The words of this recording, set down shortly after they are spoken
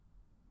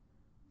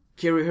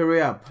Kiri, hurry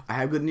up. I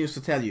have good news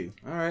to tell you.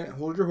 All right,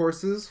 hold your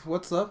horses.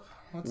 What's up?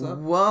 What's up?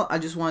 Well, I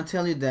just want to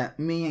tell you that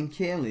me and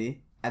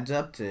Kaylee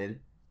adopted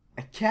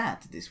a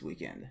cat this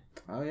weekend.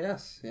 Oh,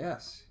 yes.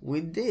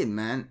 We did,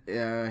 man.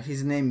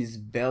 His name is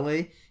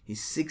Belly.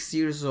 He's 6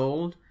 years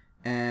old.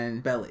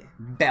 And Belly.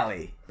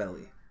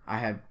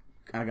 I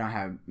don't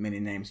have many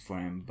names for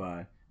him,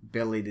 but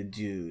Belly the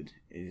Dude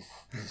is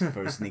his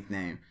first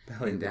nickname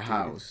in the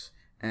house.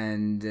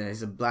 And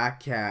he's a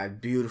black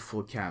cat,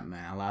 beautiful cat,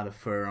 man. A lot of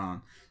fur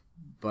on.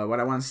 But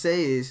what I want to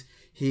say is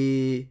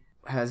he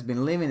has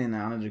been living in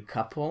another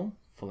couple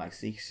for like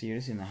 6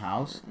 years in the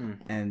house.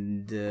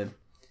 And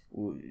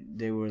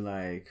they were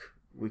like,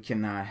 we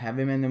cannot have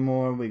him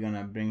anymore. We're going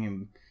to bring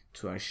him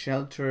to our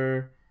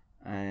shelter.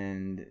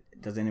 And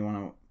does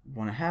anyone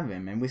want to have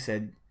him? And we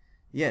said,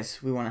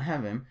 yes, we want to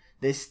have him.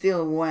 They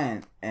still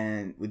went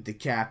and with the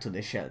cat to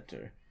the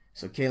shelter.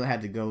 So Kayla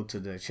had to go to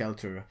the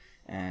shelter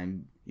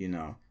and,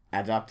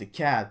 adopt the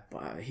cat.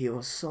 But he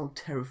was so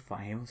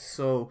terrified. He was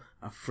so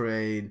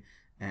afraid.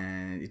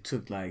 And it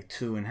took like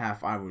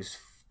 2.5 hours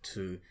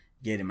to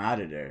get him out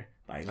of there.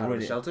 Like out of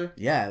the shelter?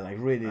 Yeah, like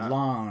really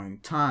long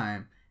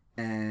time.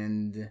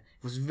 And it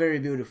was a very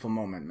beautiful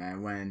moment,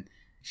 man, when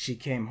she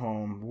came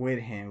home with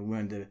him. We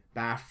went in the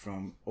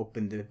bathroom,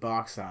 opened the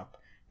box up,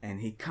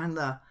 and he kind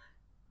of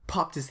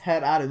popped his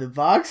head out of the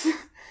box.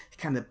 He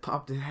kind of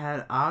popped his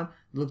head out,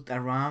 looked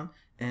around,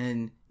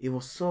 and it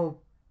was so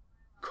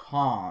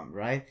calm,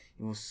 right?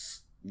 It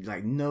was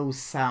like no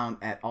sound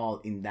at all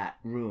in that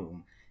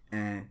room.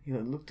 And he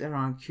looked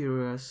around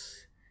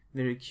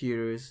very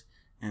curious,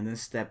 and then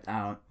stepped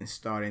out and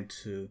started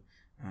to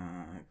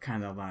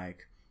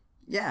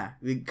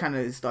we kind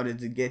of started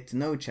to get to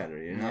know each other,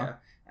 Yeah.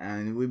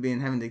 And we've been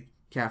having the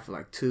cat for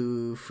like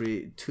 2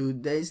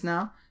 days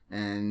now,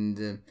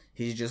 and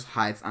he just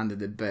hides under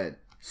the bed.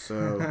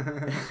 So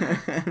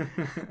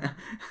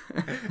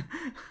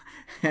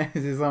has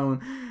his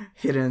own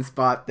hidden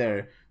spot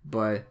there,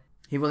 but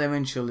he will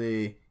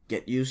eventually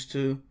get used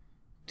to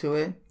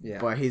it. Yeah.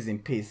 But he's in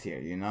peace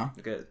here,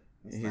 Good.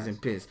 He's nice. In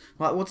peace.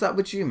 Well, what's up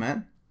with you,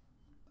 man?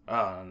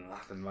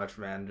 Nothing much,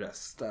 man.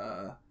 Just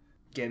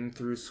getting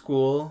through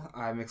school.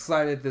 I'm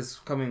excited this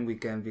coming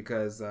weekend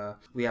because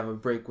we have a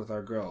break with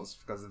our girls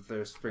because of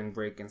their spring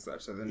break and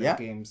such. So there are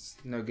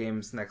no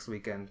games next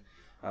weekend.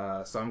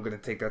 So I'm gonna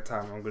take that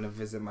time. I'm gonna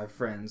visit my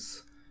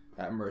friends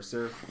at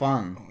Mercer.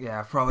 Fun.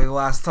 Yeah, probably the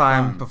last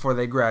time before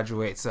they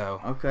graduate. So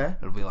okay,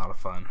 it'll be a lot of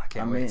fun. I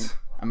can't wait.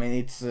 I mean,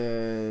 it's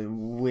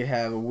we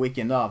have a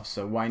weekend off,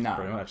 so why not?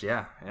 Pretty much,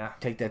 yeah.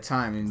 Take that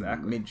time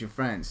and meet your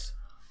friends.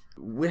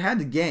 We had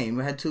the game.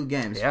 We had 2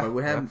 games, but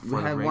we had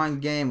one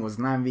game was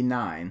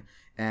 9v9,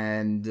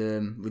 and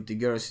with the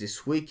girls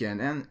this weekend,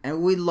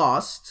 and we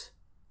lost.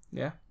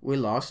 Yeah, we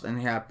lost, and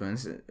it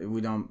happens.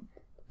 We don't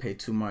pay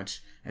too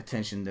much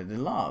attention that they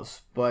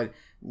lost. But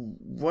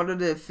what are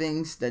the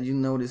things that you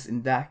noticed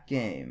in that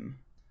game?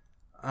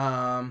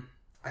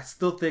 I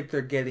still think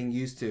they're getting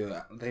used to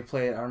it. They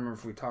played, I don't remember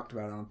if we talked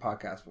about it on the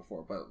podcast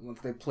before, but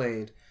once they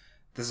played,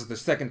 this is their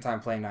second time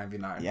playing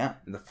 9v9. Yeah.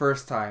 And the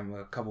first time,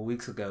 a couple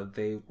weeks ago,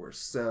 they were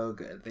so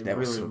good. They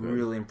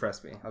really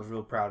impressed me. I was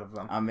real proud of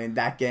them. I mean,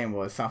 that game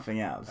was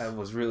something else. It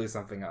was really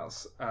something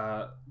else.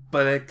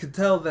 But I could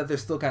tell that they're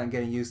still kind of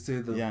getting used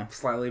to the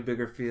slightly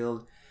bigger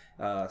field,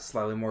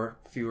 slightly more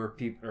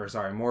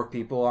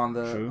people on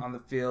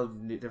the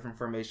field, different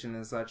formation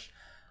and such.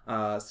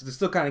 So they're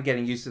still kind of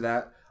getting used to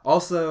that.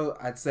 Also,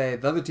 I'd say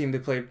the other team they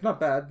played, not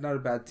a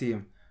bad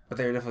team, but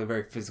they were definitely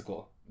very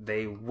physical.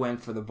 They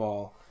went for the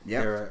ball.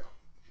 Yep. They were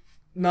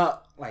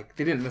not like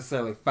they didn't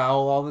necessarily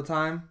foul all the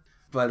time,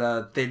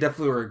 but they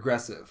definitely were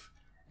aggressive.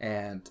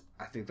 And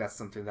I think that's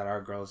something that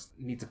our girls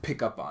need to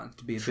pick up on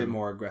to be a bit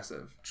more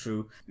aggressive.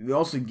 True. We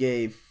also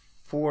gave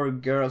 4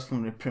 girls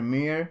from the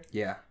Premier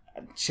a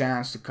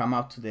chance to come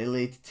up to the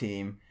elite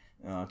team,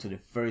 to the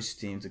first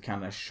team to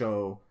kind of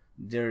show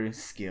their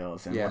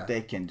skills and what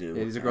they can do.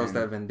 Yeah, these are girls that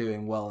have been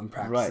doing well in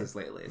practices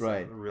lately. So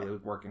they're really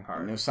working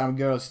hard. There's some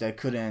girls that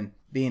couldn't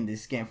be in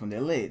this game from the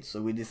elite,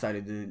 so we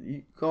decided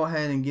to go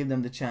ahead and give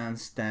them the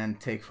chance, then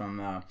take from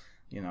an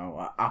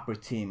upper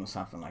team or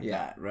something like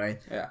that,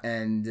 right? Yeah.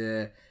 And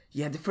the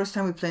first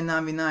time we played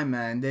 9v9,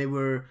 man, they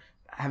were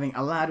having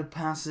a lot of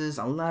passes,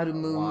 a lot of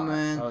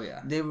movement. Oh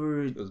yeah. It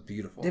was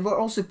beautiful. They were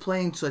also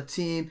playing to a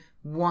team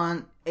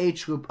one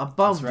age group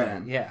above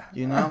them. Yeah.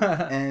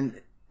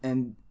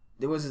 and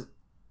there was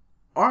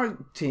our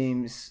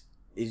teams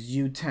is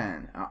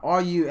U10.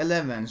 Our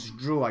U11s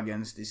drew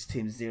against this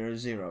team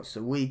 0-0.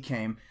 So we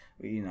came,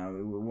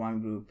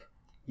 one group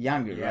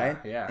younger, right?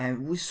 Yeah.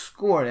 And we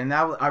scored. And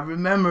I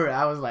remember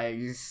I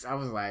just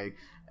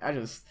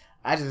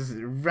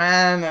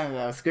ran and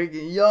I was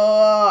screaming, yo,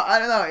 I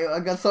don't know. I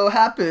got so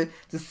happy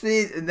to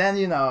see it. And then,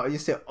 you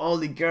see all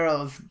the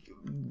girls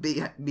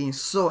being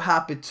so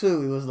happy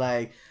too. It was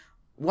like,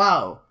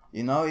 wow.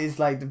 It's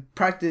like the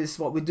practice,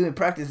 what we do in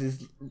practice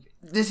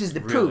this is the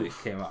really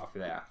proof. Came off,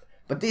 yeah.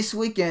 But this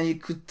weekend, you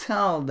could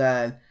tell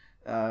that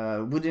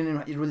we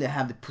didn't really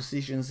have the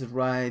positions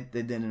right.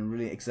 They didn't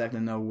really exactly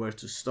know where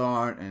to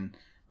start.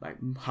 like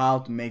how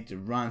to make the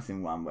runs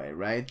in one way,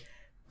 right?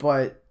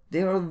 But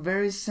they are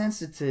very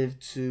sensitive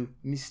to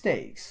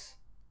mistakes.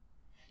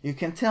 You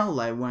can tell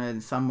like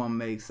when someone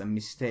makes a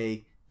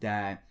mistake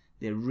that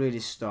they really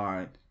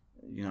start,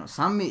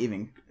 some may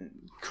even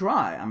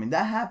cry. I mean,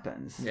 that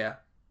happens. Yeah.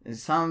 And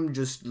some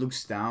just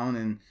looks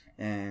down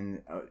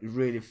and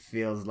really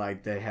feels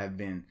like they have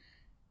been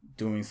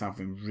doing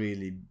something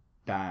really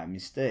bad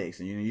mistakes.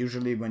 And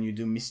usually when you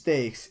do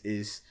mistakes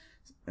is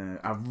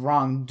a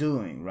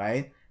wrongdoing,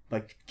 right?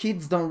 But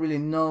kids don't really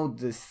know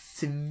the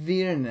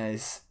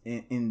severeness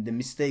in the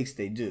mistakes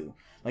they do.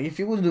 Like if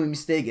you would do a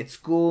mistake at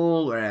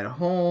school or at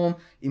home,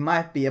 it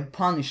might be a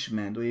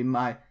punishment or it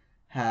might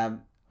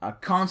have a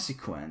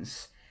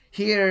consequence.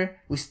 Here,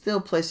 we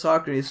still play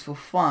soccer. It's for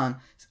fun.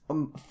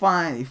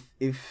 Fine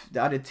if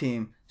the other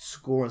team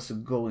scores a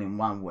goal in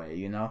one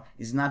way,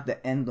 It's not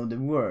the end of the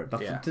world.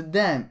 But to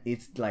them,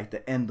 it's like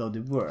the end of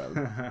the world.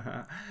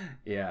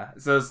 Yeah.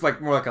 So it's like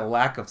more like a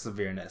lack of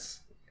severeness.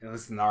 At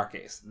least in our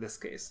case, this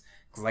case.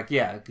 Because like,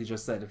 like you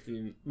just said, if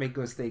you make a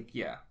mistake,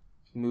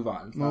 move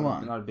on. It's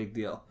not a big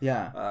deal.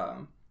 Yeah.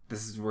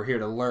 We're here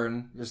to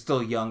learn. They're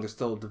still young. They're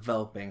still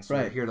developing. So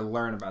We're here to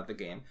learn about the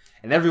game.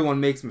 And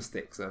everyone makes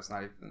mistakes, so it's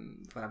not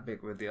even that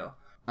big of a deal.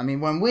 I mean,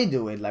 when we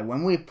do it, like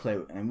when we play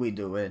and we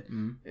do it,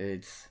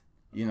 it's,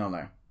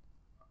 like,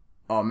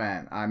 oh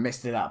man, I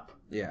messed it up.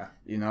 Yeah.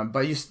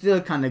 But you still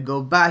kind of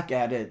go back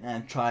at it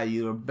and try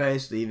your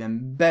best to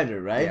even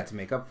better, right? Yeah, to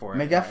make up for it.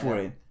 Make up for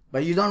it.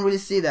 But you don't really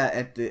see that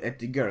at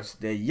the girls.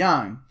 They're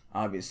young,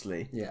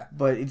 obviously. Yeah.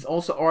 But it's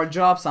also our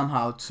job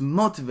somehow to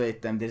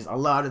motivate them. There's a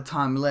lot of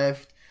time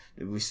left.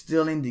 We're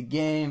still in the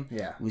game.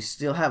 Yeah. We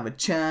still have a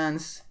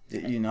chance,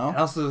 And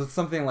also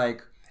something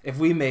like, if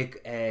we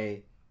make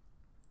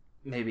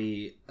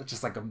maybe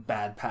just like a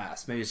bad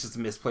pass, maybe it's just a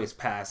misplaced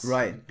pass.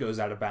 Right. Goes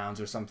out of bounds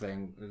or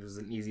something. It was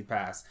an easy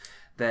pass.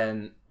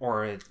 Then,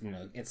 or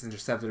it's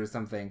intercepted or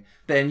something,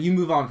 then you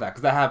move on to that,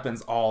 because that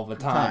happens all the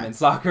time in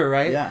soccer,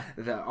 right? Yeah.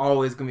 There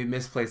always going to be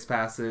misplaced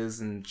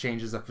passes and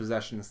changes of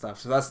possession and stuff.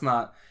 So that's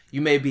not,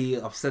 you may be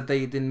upset that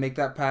you didn't make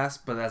that pass,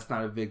 but that's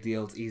not a big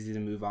deal. It's easy to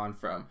move on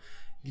from.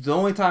 The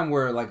only time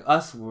where, like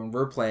us, when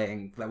we're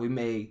playing, that we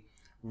may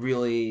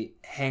really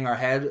hang our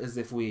head is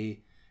if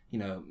we,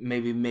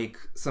 maybe make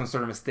some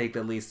sort of mistake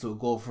that leads to a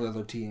goal for the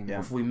other team. Yeah. Or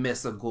if we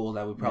miss a goal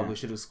that we probably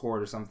should have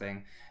scored or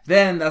something.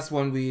 Then that's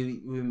when we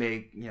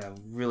may,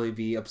 really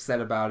be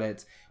upset about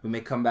it. We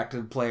may come back to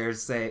the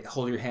players, say,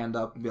 hold your hand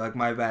up and be like,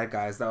 my bad,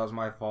 guys, that was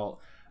my fault.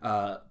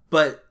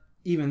 But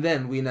even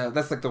then, we know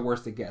that's like the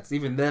worst it gets.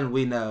 Even then,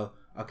 we know,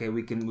 okay,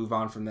 we can move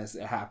on from this.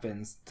 It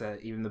happens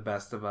to even the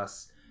best of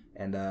us.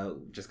 And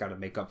just got to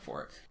make up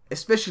for it.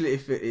 Especially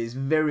if it is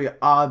very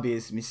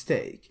obvious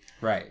mistake.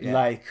 Right. Yeah.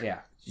 Like,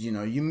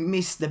 you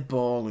miss the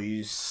ball or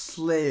you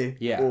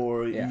slip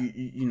or,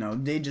 you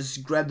they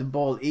just grab the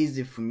ball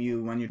easy from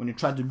you when you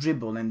try to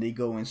dribble and they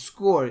go and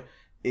score.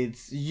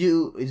 It's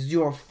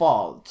your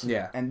fault.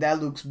 Yeah. And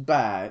that looks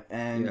bad.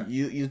 And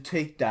you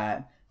take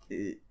that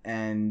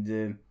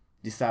and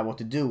decide what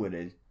to do with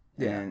it.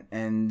 Yeah.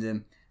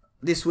 And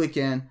this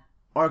weekend,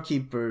 our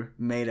keeper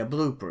made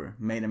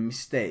a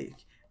mistake.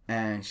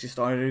 And she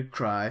started to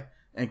cry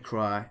and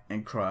cry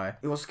and cry.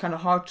 It was kind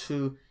of hard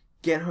to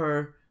get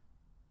her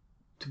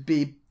to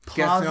be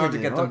positive. Hard to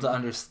get them to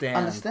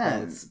understand.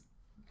 That it's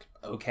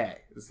okay.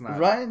 It's not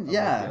right.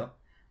 Yeah.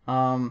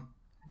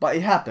 But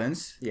it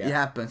happens. Yeah. It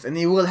happens, and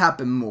it will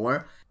happen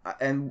more.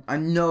 And I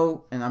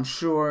know, and I'm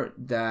sure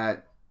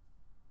that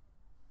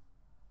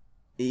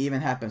it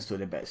even happens to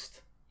the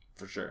best.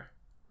 For sure.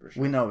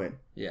 We know it.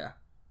 Yeah.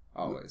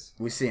 Always.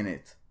 We've seen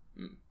it.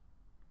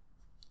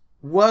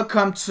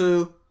 Welcome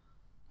to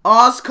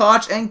Oz,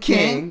 Koch, and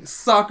King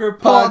Soccer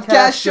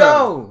Podcast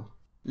Show.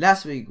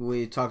 Last week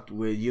we talked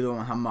with Yulo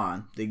and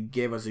Haman. They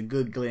gave us a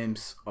good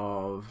glimpse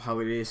of how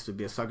it is to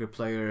be a soccer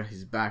player,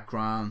 his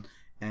background,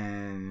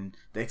 and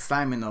the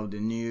excitement of the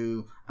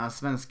new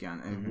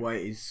Allsvenskan and why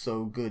it's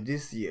so good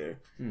this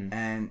year.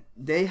 And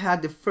they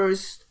had the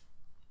first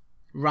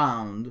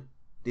round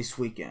this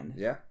weekend.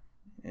 Yeah.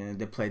 And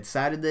they played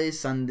Saturday,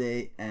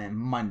 Sunday, and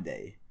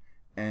Monday.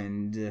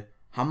 And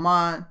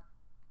Haman,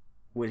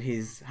 with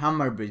his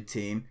Hammarby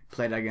team,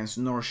 played against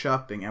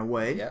Norrköping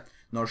away. Yeah.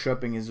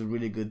 Norrköping is a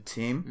really good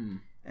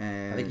team.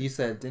 And I think you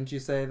said, didn't you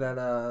say that,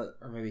 or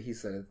maybe he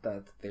said it,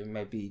 that they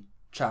might be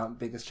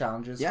biggest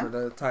challenges for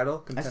the title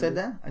contenders?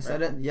 I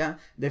said that. Yeah.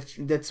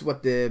 That's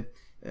what the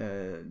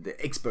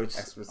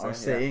experts are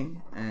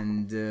saying. Yeah.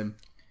 And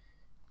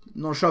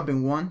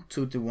Norrköping won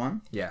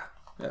 2-1. Yeah.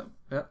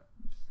 Yep.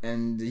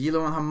 And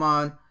Yilo and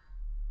Haman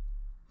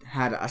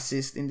had an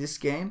assist in this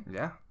game.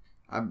 Yeah.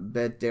 I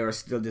bet they are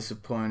still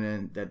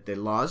disappointed that they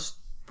lost,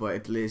 but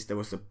at least there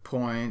was a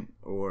point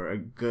or a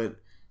good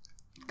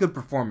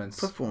performance.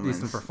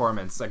 Decent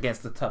performance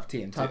against a tough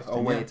team.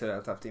 Away to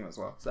a tough team as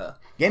well. So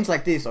games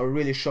like this are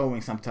really showing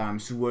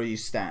sometimes where you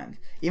stand.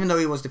 Even though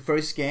it was the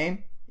first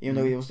game,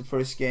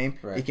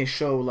 it can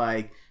show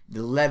like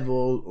the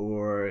level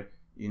or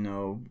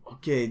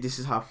okay, this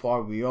is how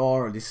far we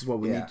are, or this is what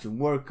we need to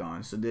work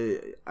on. So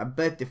I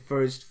bet the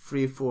first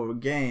 3-4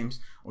 games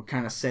are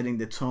kind of setting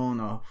the tone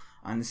of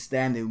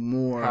understanding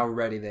more how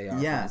ready they are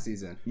for the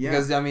season.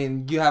 Because, I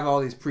mean, you have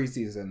all these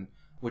preseason,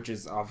 which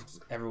is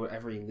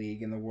every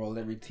league in the world,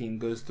 every team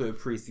goes through a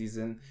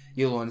preseason.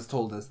 Yulon's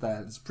told us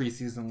that his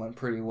preseason went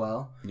pretty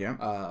well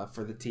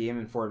for the team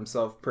and for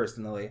himself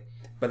personally.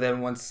 But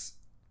then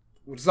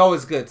which is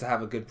always good to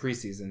have a good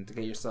preseason to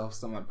get yourself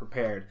somewhat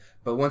prepared.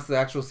 But once the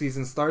actual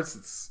season starts,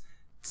 it's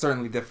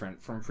certainly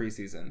different from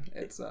preseason.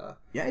 It's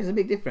it's a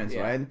big difference,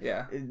 right?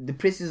 Yeah. The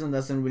preseason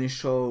doesn't really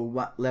show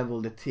what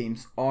level the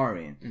teams are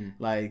in.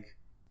 Like,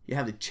 you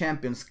have the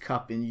Champions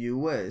Cup in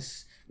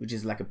US, which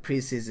is like a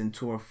preseason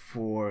tour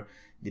for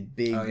the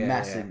big,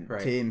 massive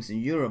teams in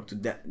Europe.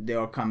 They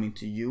are coming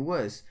to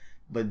US,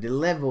 but the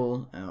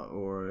level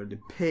or the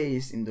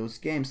pace in those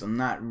games are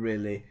not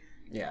really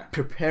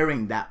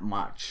preparing that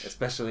much.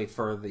 Especially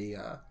for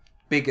the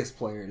biggest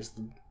players,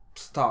 the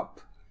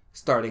top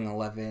starting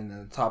 11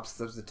 and the top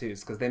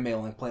substitutes, because they may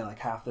only play like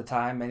half the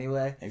time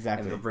anyway.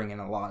 Exactly. And they'll bring in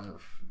a lot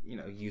of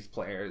youth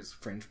players,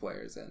 fringe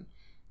players, and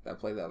that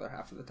play the other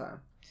half of the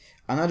time.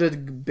 Another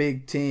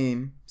big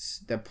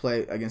teams that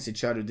play against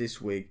each other this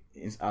week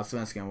in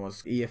Allsvenskan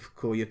was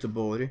IFK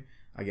Göteborg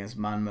against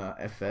Malmö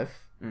FF.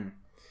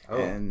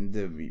 And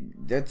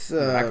that's...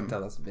 I can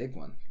tell that's a big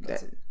one.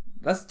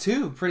 That's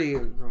two pretty...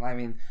 I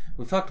mean,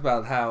 we've talked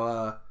about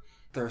how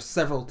there are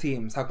several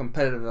teams, how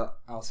competitive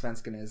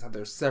Allsvenskan is, how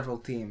there's several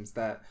teams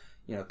that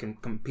can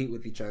compete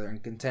with each other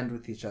and contend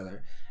with each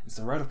other. And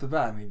so right off the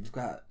bat, I mean, you've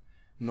got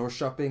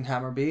Norrköping,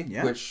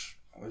 Hammarby, which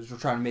we're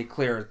trying to make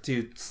clear are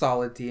two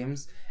solid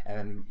teams.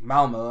 And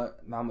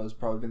Malmo's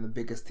probably been the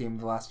biggest team in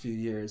the last few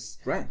years.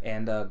 Right.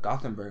 And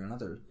Gothenburg,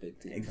 another big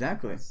team.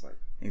 Exactly.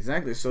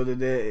 Exactly. So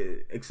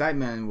the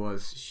excitement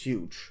was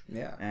huge.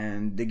 Yeah.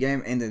 And the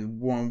game ended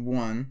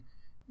 1-1.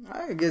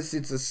 I guess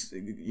it's a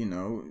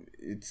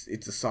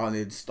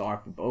solid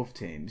start for both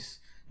teams.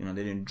 They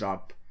didn't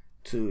drop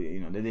to,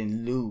 they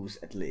didn't lose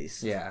at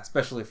least. Yeah,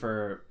 especially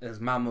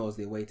as Malmo was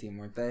the away team,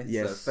 weren't they?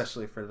 Yes. So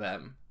especially for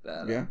them.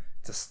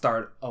 To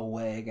start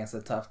away against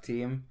a tough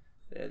team.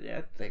 Yeah,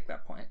 I'd take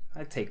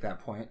that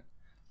point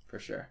for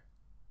sure.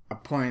 A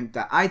point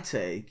that I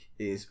take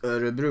is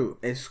Örebro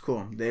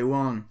SK. They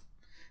won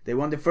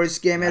the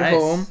first game at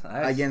home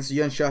against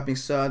Jönköping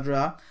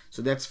Södra.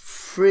 So that's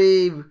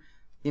 3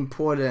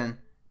 important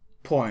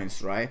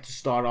points, right, to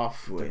start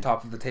off with. They're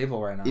top of the table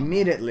right now.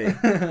 Immediately.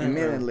 If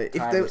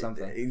they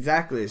something.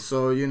 Exactly.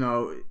 So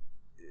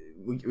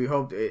we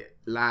hope it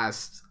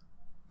lasts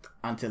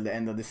until the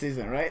end of the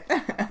season, right?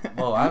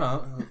 Well, I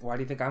don't know. Why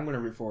do you think I'm going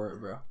to root for it,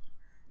 bro?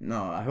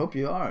 No, I hope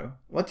you are.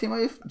 What team are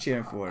you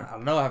cheering for? I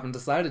don't know. I haven't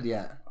decided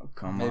yet. Oh,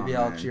 come Maybe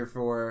on, I'll cheer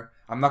for...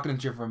 I'm not going to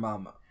cheer for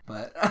Malmö,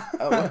 but...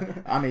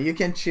 I mean, you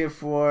can cheer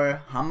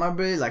for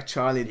Hammarby, like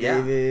Charlie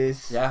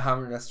Davis. Yeah,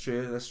 Hammarby, that's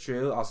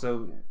true.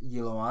 Also,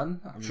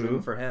 Yiloan. I'm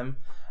rooting for him.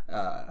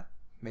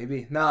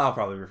 Maybe. No, I'll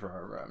probably root for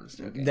her. I'm just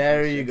joking.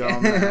 There you go,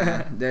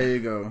 man. There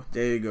you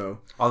go.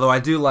 Although I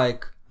do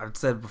like... I've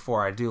said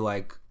before, I do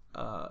like...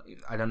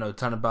 I don't know a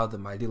ton about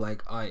them. I do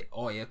like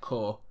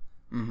AIK.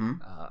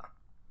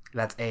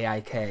 That's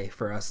AIK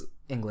for us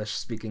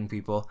English-speaking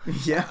people.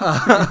 Yeah.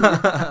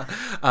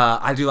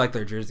 I do like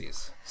their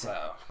jerseys.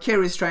 So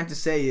Kerry's trying to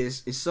say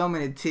is so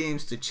many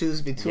teams to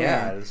choose between.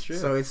 Yeah, that's true.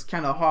 So it's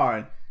kind of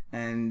hard,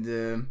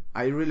 and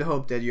I really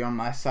hope that you're on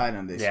my side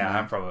on this. Yeah,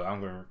 man.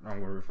 I'm gonna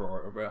root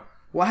for it, bro.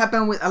 What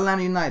happened with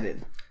Atlanta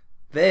United?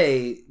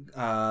 They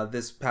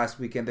this past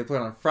weekend they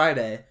played on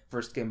Friday.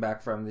 First game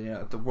back from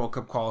the World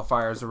Cup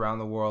qualifiers around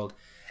the world.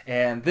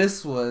 And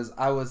this was,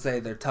 I would say,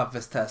 their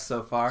toughest test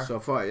so far.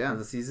 Yeah. Of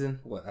the season.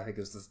 I think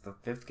it was the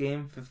fifth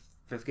game,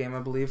 I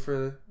believe,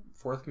 for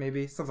fourth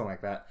maybe, something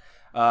like that.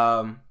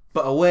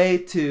 But away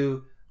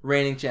to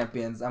reigning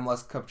champions,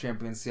 MLS Cup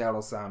champions,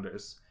 Seattle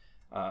Sounders.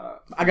 I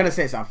gotta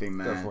say something,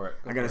 man. Go for it.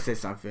 I gotta say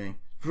something.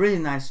 Really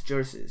nice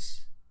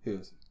jerseys.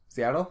 Who's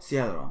Seattle?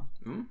 Seattle.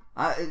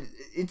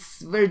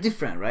 It's very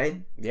different,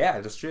 right? Yeah,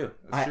 that's true.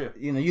 That's true.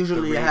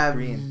 Usually you have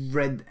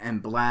red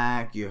and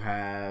black. You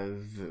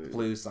have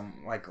blue,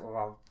 some like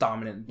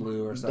dominant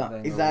blue or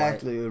something.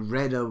 Exactly, or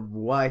red or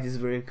white is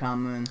very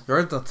common. There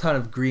are a ton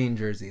of green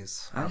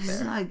jerseys.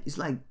 It's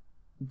like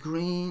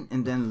green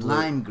and then blue.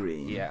 Lime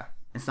green. Yeah,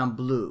 and some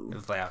blue.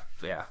 It's like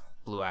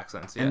blue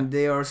accents. Yeah, and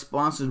they are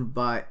sponsored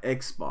by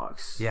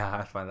Xbox. Yeah,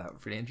 I find that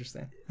pretty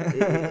interesting.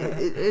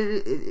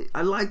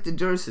 I like the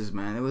jerseys,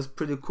 man. It was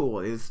pretty cool.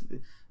 Is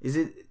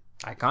it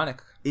iconic?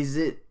 Is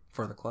it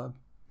for the club?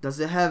 Does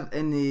it have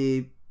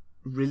any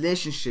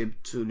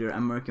relationship to their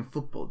American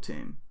football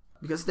team?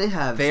 Because they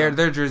have their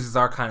jerseys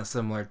are kind of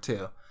similar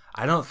too.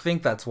 I don't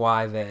think that's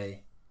why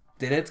they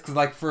did it. Because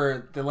like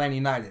for the Atlanta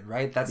United,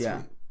 right? That's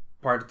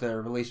part of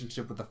their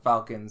relationship with the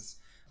Falcons.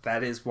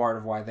 That is part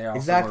of why they're also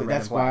exactly.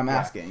 That's why I'm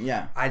asking.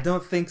 Yeah, I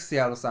don't think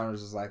Seattle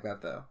Sounders is like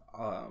that though.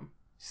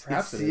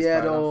 Perhaps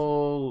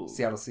Seattle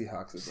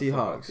Seahawks is the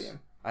Seahawks team.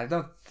 I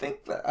don't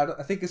think that.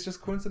 I think it's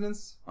just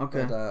coincidence.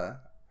 Okay,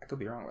 but I could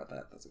be wrong about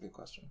that. That's a good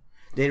question.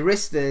 They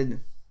rested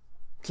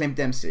Clint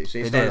Dempsey. So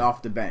he started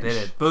off the bench. They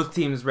did. Both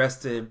teams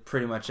rested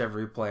pretty much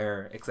every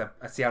player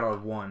except Seattle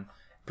had won.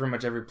 Pretty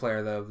much every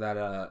player though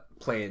that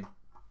played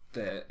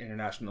the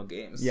international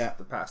games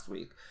the past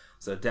week.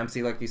 So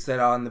Dempsey, like you said,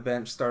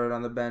 started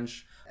on the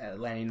bench.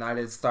 Atlanta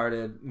United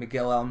started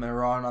Miguel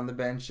Almiron on the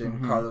bench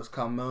and Carlos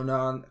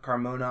Carmona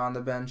on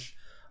the bench.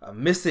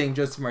 Missing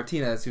Joseph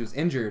Martinez, who's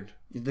injured.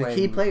 The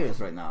key players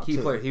right now. Key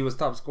player. He was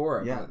top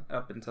scorer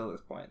up until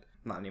this point.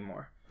 Not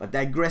anymore. But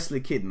that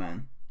Gressel kid,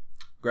 man.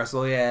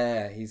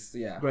 Gressel, he's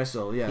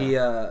Gressel,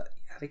 yeah.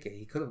 I think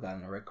he could have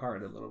gotten a red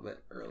card a little bit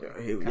earlier.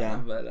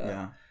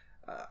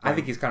 I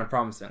think he's kind of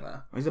promising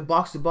though. He's a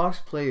box-to-box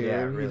player.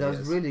 Yeah, really he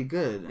does really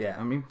good. Yeah,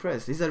 I'm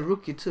impressed. He's a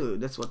rookie too.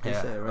 That's what they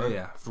say, right? Oh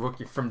yeah,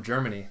 rookie from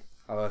Germany.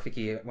 Although I think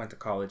he went to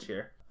college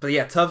here. But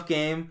yeah, tough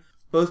game.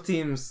 Both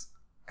teams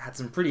had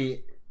some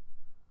pretty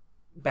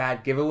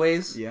bad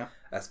giveaways. Yeah,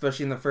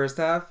 especially in the first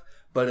half.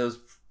 But it was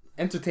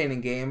entertaining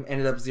game.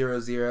 Ended up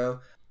 0-0.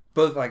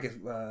 Both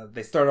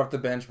they started off the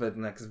bench, but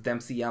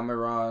Dempsey,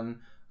 Almiron,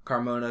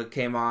 Carmona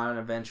came on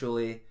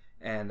eventually,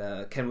 and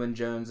Kenwyne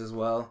Jones as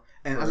well.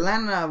 And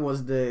Atlanta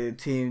was the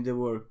team that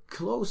were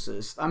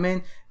closest. I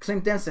mean,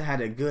 Clint Dempsey had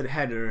a good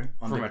header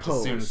on the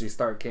post.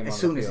 As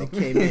soon as he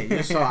came in.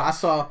 I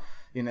saw,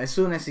 as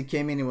soon as he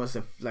came in, it was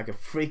like a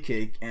free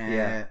kick,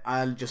 and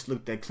I just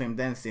looked at Clint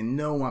Dempsey.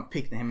 No one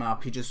picked him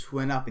up. He just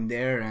went up in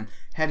there and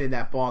headed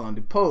that ball on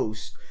the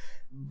post.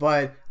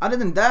 But other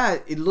than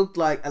that, it looked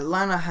like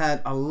Atlanta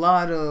had a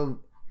lot of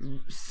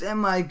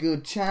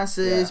semi-good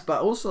chances,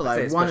 but also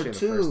like one or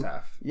two.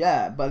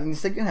 Yeah, but in the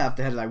second half,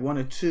 they had like one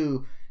or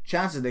two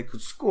chances they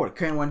could score.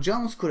 Kenwyne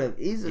Jones could have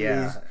easily.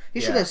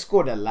 He should have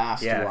scored the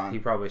last one. Yeah, he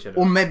probably should have.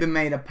 Or maybe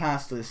made a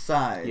pass to the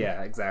side.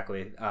 Yeah,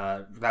 exactly.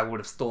 That would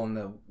have stolen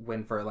the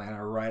win for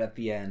Atlanta right at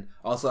the end.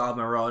 Also,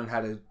 Almiron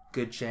had a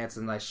good chance,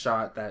 a nice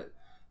shot that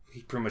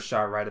he pretty much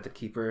shot right at the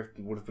keeper.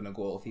 It would have been a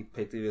goal if he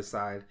picked it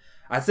aside.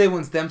 I'd say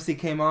once Dempsey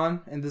came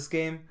on in this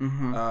game,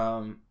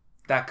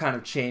 that kind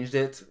of changed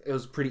it. It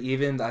was pretty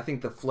even. I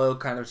think the flow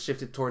kind of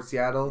shifted towards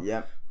Seattle.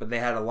 Yep. But they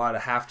had a lot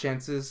of half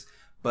chances.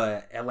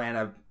 But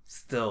Atlanta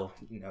still,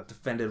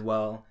 defended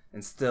well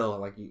and still,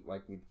 like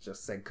we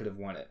just said, could have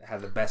won it.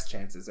 Had the best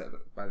chances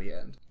by the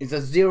end. It's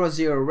a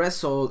 0-0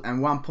 result and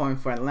 1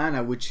 point for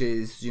Atlanta, which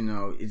is,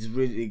 it's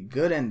really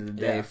good end of the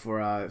day for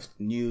a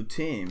new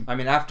team. I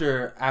mean, up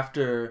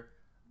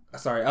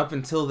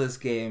until this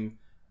game,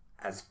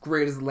 as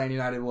great as Atlanta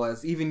United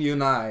was, even you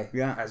and I,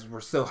 as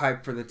we're so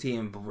hyped for the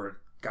team, but we're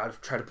got to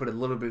try to put a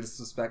little bit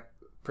of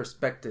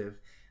perspective.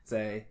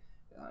 Say,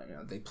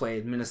 they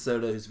played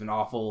Minnesota, who's been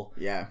awful.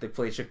 Yeah. They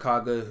played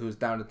Chicago, who's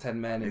down to 10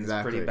 men and is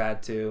pretty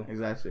bad too.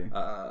 Exactly.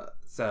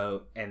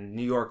 And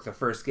New York, the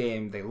first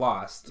game, they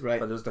lost. Right.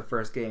 But it was the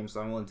first game,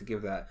 so I'm willing to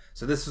give that.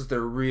 So this was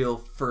their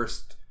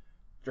first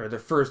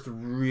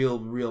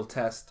real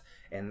test.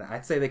 And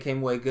I'd say they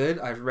came away good.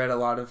 I've read a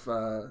lot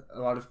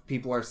of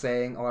people are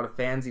saying, a lot of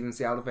fans, even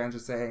Seattle fans are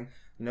saying,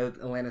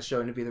 Atlanta's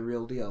showing to be the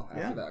real deal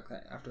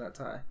after that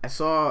tie. I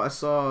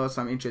saw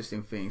some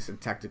interesting things and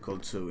tactical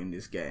too in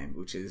this game,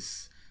 which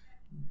is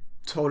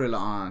totally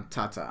on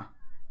Tata,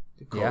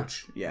 the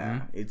coach.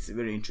 Yeah. It's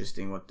very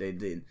interesting what they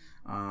did.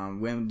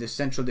 When the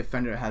central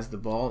defender has the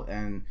ball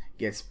and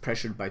gets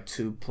pressured by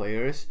two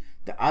players,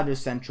 the other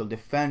central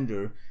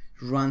defender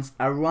runs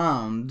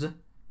around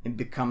and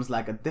becomes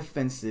like a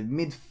defensive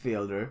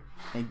midfielder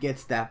and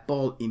gets that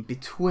ball in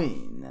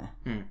between.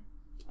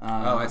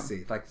 I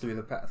see. Like through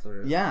the path.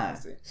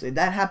 So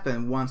that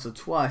happened once or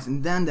twice,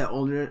 and then they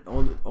all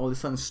of a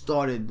sudden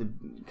started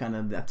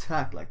the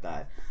attack like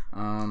that.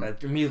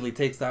 That immediately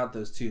takes out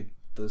those two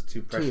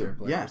pressure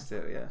players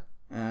too. Yeah.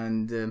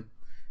 And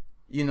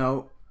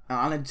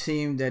on a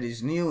team that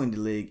is new in the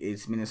league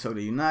is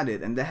Minnesota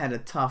United, and they had a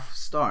tough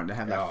start. They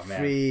have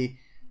 3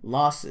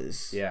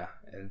 losses. Yeah,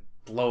 and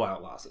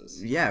blowout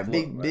losses. Yeah,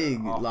 big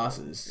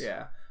losses.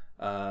 Yeah.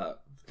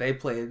 They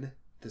played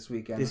this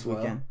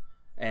weekend.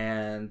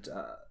 And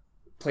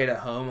played at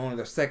home, only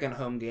their second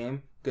home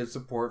game. Good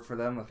support for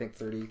them. I think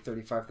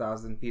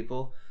 35,000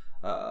 people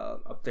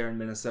up there in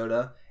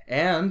Minnesota.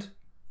 And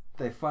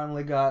they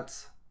finally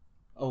got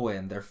a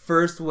win. Their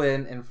first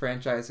win in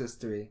franchise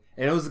history.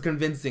 And it was a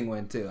convincing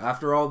win, too.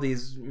 After all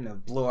these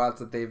blowouts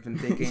that they've been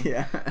taking,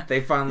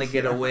 they finally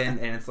get a win,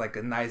 and it's like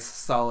a nice,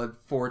 solid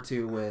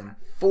 4-2 win.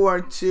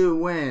 4-2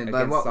 win.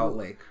 Against Salt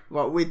Lake.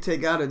 What we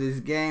take out of this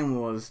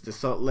game was the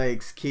Salt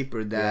Lake's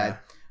keeper that... Yeah.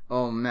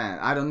 Oh, man.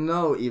 I don't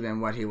know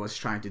even what he was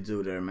trying to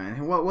do there,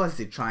 man. What was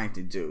he trying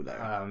to do there?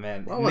 Oh,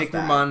 man. Nick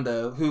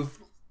Raimondo, who,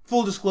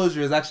 full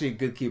disclosure, is actually a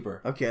good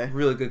keeper. Okay.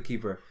 Really good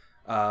keeper.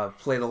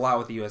 Played a lot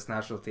with the U.S.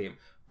 national team.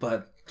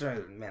 But,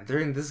 man,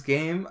 during this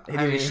game... He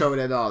didn't show it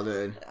at all,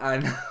 dude. I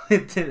know,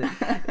 it didn't.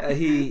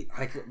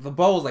 The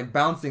ball was,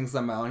 bouncing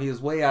somehow, and he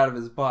was way out of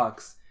his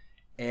box.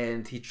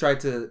 And he tried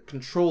to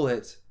control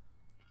it.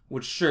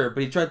 But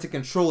he tried to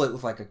control it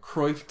with a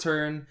Cruyff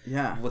turn.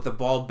 Yeah. With the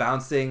ball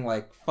bouncing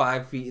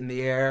 5 feet in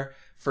the air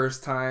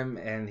first time,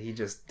 and he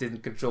just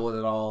didn't control it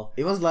at all.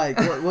 It was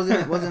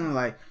wasn't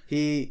like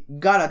he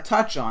got a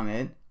touch on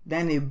it,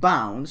 then he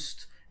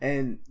bounced,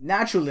 And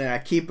naturally, a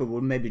keeper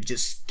would maybe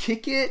just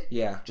kick it.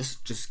 Yeah.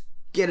 Just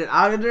get it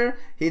out of there.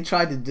 He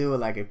tried to do it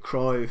like a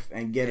Cruyff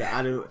and get it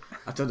out of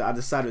to the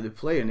other side of the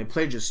player, and the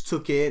player just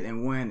took it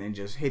and went and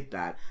just hit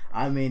that.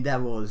 I mean,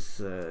 that was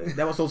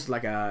also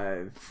like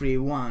a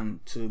 3-1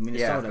 to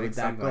Minnesota with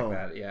that goal.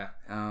 Like that, yeah.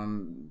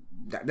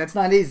 That's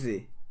not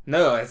easy.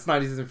 No, it's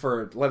not easy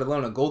for, let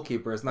alone a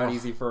goalkeeper. It's not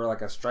easy for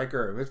like a striker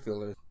or a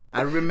midfielder.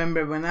 I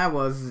remember when I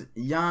was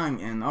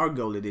young and our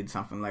goalie did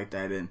something like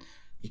that, and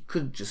he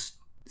could just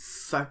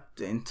suck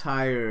the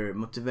entire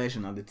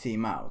motivation of the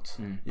team out,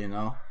 you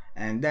know.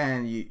 And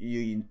then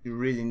you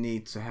really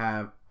need to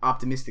have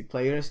optimistic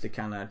players to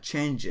kind of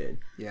change it.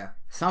 Yeah.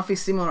 Something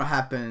similar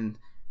happened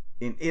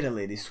in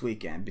Italy this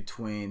weekend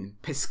between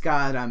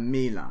Pescara and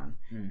Milan.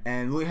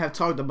 And we have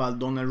talked about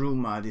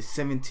Donnarumma, this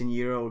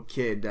 17-year-old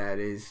kid that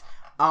is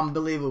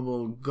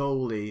unbelievable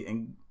goalie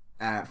and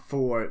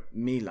for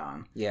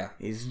Milan. Yeah.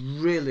 He's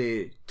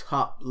really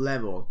top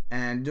level.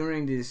 And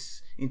during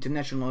this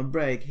international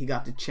break, he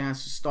got the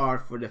chance to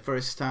start for the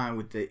first time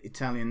with the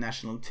Italian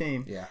national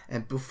team. Yeah.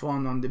 And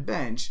Buffon on the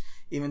bench.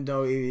 Even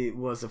though it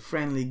was a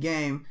friendly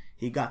game,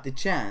 he got the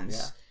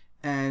chance.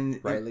 Yeah. And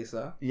rightly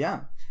so.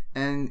 Yeah.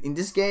 And in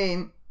this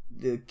game,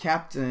 the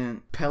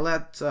captain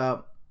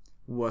Peletta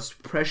was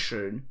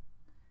pressured,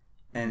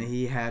 and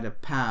he had a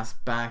pass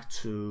back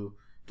to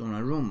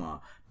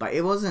Donnarumma. But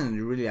it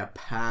wasn't really a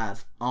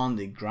pass on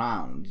the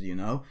ground, you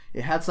know.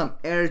 It had some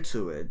air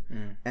to it.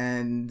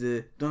 And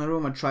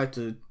Donnarumma tried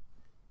to,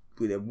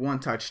 with a one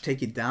touch,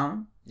 take it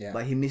down. Yeah.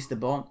 But he missed the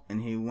ball,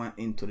 and he went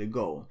into the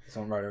goal.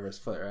 Someone right over his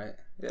foot, right?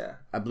 Yeah.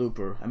 A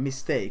blooper, a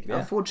mistake. Yeah.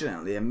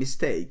 Unfortunately, a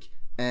mistake.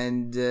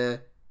 And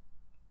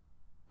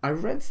I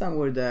read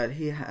somewhere that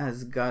he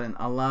has gotten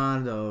a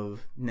lot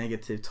of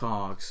negative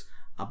talks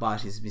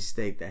about his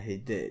mistake that he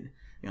did.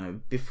 You know,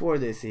 before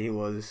this, he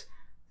was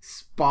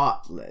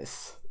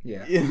spotless.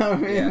 Yeah. You know what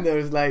I mean? Yeah.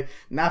 There's like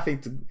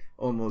nothing to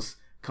almost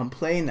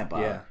complain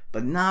about. Yeah.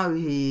 But now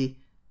he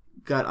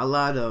got a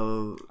lot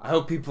of... I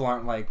hope people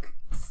aren't like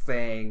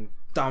saying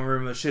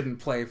Donnarumma shouldn't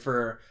play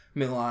for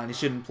Milan. He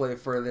shouldn't play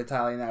for the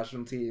Italian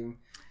national team.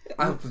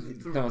 I hope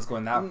no one's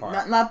going that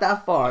far. Not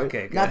that far.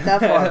 Okay, good. Not that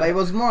far. But it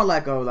was more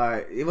like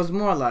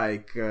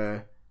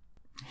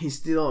he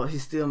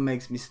still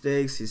makes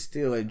mistakes. He's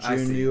still a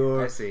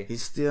junior. I see.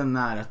 He's still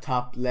not a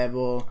top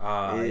level.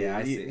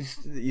 I see.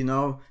 You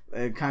know,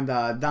 kind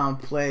of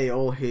downplay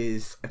all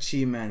his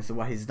achievements and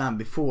what he's done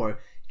before.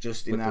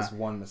 Just with this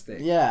one mistake.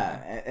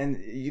 Yeah,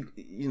 and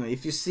you know,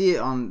 if you see it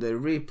on the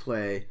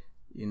replay,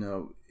 you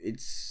know,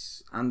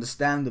 it's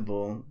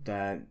understandable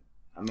that.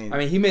 I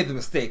mean, he made the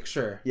mistake,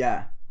 sure.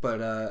 Yeah.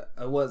 But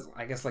it was,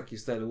 I guess, like you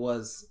said, it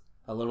was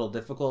a little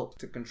difficult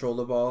to control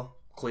the ball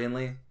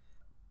cleanly.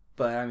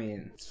 But I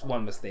mean, it's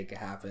one mistake. It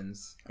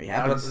happens.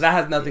 That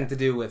has nothing to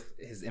do with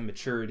his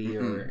immaturity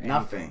or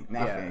nothing.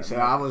 Yeah, so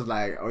I was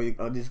like,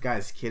 "Oh, this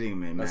guy's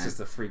kidding me, man." That's just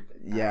a freak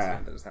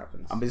accident that just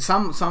happens. I mean,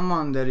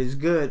 someone that is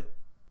good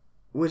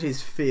with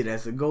his feet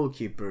as a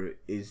goalkeeper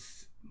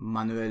is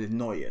Manuel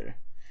Neuer.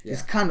 Yeah.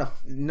 He's kind of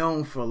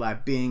known for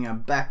like being a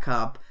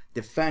backup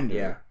defender.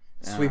 Yeah.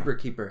 Sweeper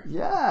keeper.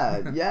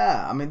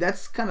 Yeah. I mean,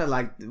 that's kind of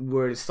like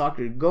where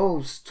soccer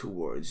goes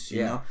towards,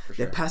 you know. Sure.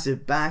 They pass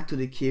it back to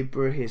the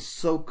keeper. He's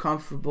so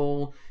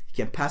comfortable. He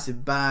can pass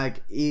it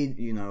back,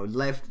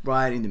 left,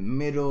 right, in the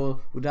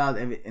middle without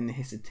any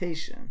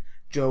hesitation.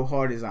 Joe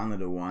Hart is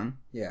another one.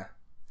 Yeah.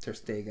 Ter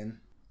Stegen.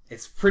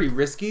 It's pretty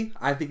risky.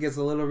 I think it's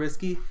a little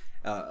risky.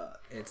 I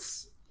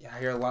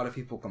hear a lot of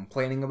people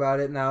complaining about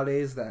it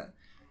nowadays that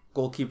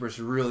goalkeepers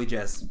really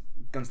just...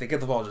 once they get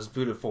the ball, just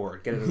boot it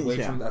forward, get it away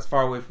from as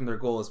far away from their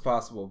goal as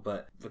possible.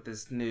 But with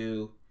this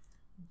new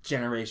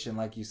generation,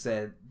 like you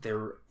said,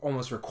 they're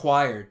almost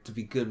required to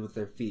be good with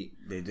their feet.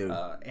 They do,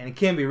 and it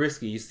can be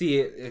risky. You see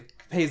it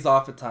pays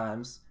off at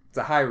times. It's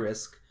a high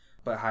risk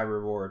but high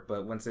reward.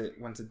 But once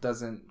it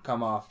doesn't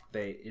come off,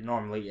 it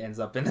normally ends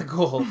up in the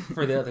goal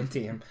for the other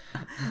team.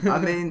 I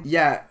mean,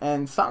 yeah,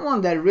 and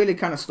someone that really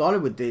kind of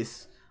started with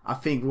this, I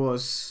think,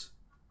 was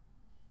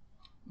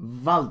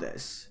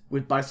Valdés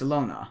with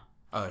Barcelona.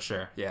 Oh,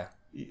 sure, yeah.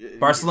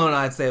 Barcelona,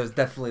 I'd say, was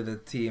definitely the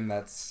team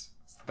that's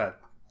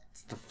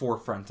the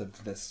forefront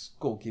of this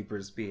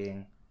goalkeepers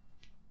being,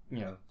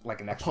 like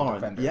an extra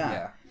defender.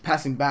 Yeah.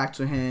 Passing back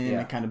to him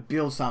and kind of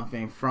build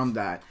something from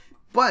that.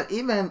 But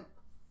even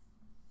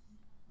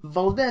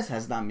Valdés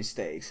has done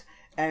mistakes.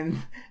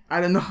 And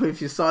I don't know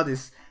if you saw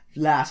this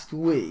last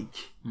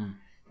week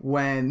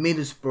when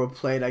Middlesbrough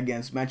played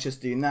against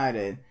Manchester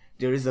United.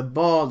 There is a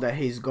ball that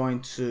he's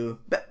going to...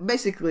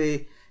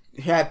 basically...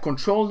 he had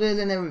controlled it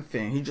and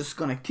everything. He's just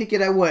gonna kick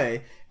it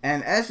away,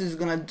 and as he's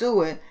gonna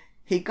do it,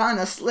 he kind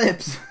of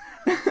slips.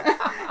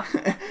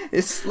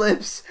 It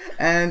slips,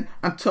 and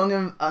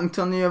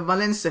Antonio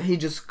Valencia, he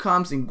just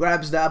comes and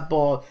grabs that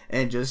ball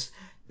and just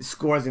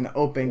scores an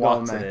open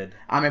goal, man.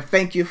 I mean,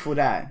 thank you for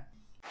that.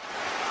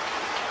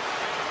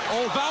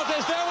 Oh,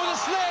 Valdés there with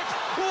a slip.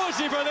 Would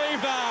you believe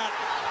that?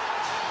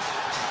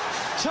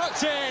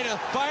 Tucked in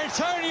by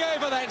Antonio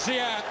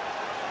Valencia.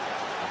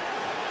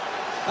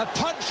 A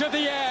punch of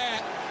the air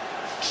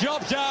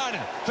Job done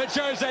for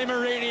Jose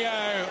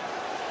Mourinho.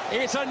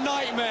 It's a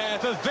nightmare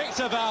for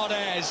Victor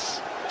Valdez.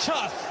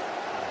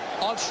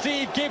 Tough on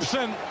Steve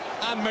Gibson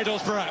and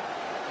Middlesbrough.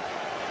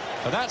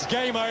 But that's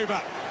game over.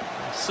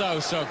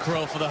 So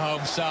cruel for the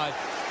home side.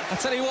 I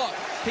tell you what,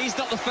 he's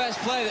not the first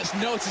player that's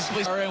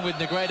noticeably in with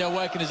Negredo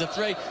working as a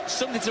 3.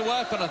 Something to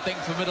work on, I think,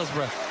 for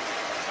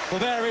Middlesbrough. Well,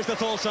 there is the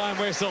full-time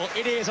whistle.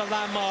 It is a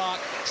landmark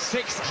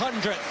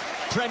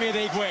 600th Premier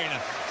League win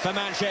for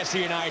Manchester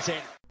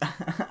United.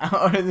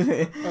 I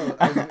didn't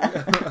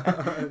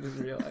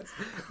realize.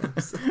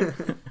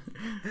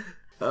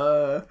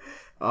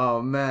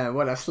 Oh man,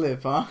 what a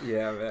slip, huh?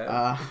 Yeah, man.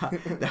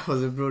 That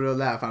was a brutal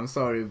laugh. I'm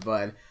sorry,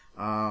 but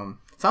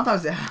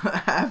sometimes it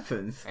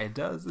happens. It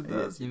does.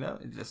 You know,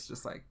 it's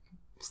just like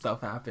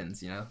stuff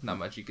happens. You know, not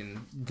much you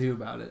can do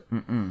about it.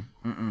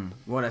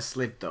 What a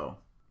slip, though.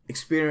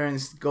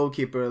 Experienced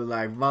goalkeeper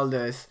like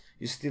Valdez,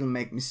 you still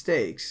make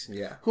mistakes.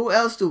 Yeah. Who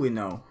else do we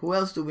know?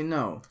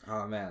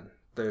 Oh man,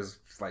 there's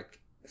like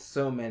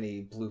so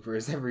many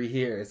bloopers every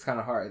year. It's kind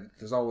of hard.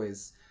 There's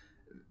always,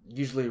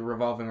 usually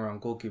revolving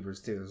around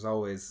goalkeepers too. There's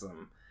always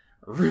some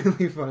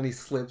really funny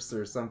slips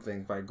or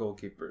something by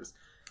goalkeepers.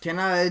 Can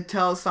I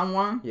tell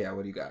someone? Yeah,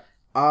 what do you got?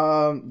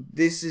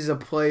 This is a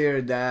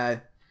player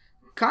that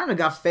kind of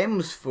got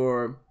famous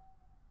for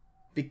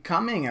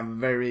becoming a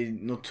very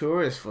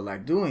notorious for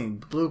like doing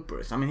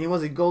bloopers. I mean, he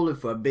was a goalie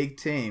for a big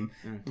team,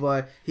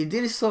 but he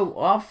did it so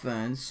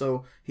often,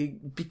 so he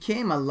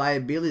became a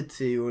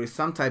liability or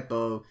some type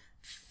of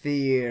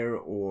fear,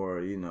 or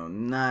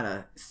not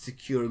a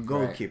secure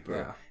goalkeeper. Right,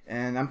 yeah.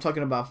 And I'm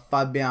talking about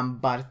Fabien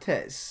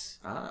Barthez.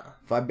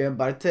 Fabien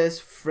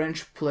Barthez,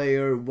 French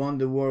player, won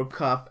the World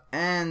Cup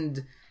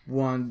and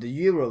won the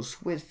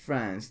Euros with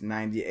France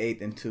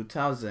 98 and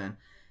 2000.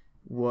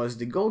 Was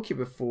the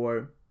goalkeeper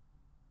for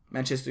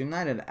Manchester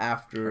United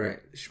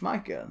after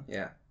Schmeichel.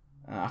 Yeah.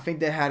 I think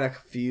they had a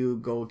few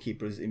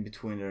goalkeepers in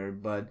between there,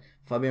 but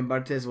Fabien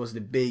Barthez was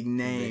the big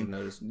name.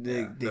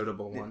 The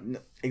notable one.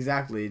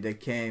 Exactly. They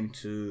came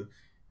to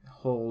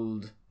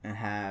hold and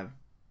have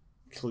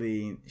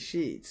clean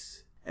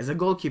sheets. As a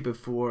goalkeeper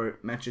for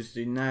Manchester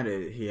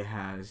United, he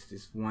has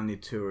this one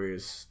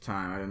notorious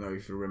time. I don't know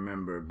if you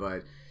remember,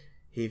 but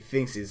he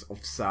thinks he's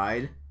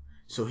offside.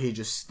 So he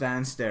just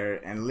stands there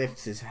and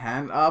lifts his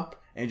hand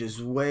up and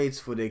just waits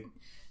for the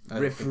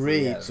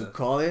referee to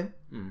call it,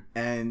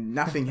 and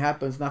nothing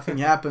happens. The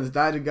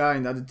other guy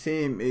in the other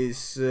team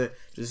is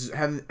just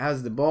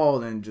has the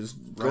ball and just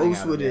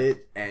goes with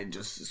it and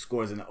just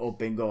scores an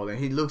open goal, and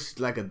he looks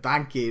like a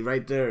donkey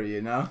right there,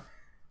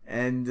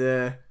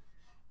 And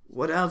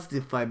what else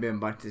did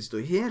Fabien Barthez do?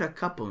 He had a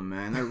couple,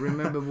 man. I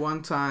remember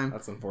one time.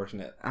 That's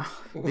unfortunate.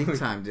 Big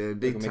time, dude.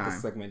 Big time. Make a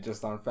segment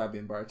just on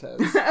Fabien Barthez.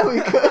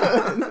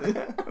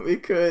 We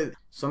could.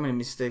 So many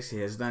mistakes he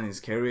has done in his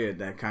career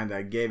that kind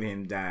of gave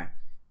him that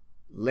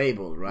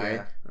label,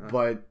 right? Yeah.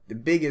 But the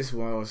biggest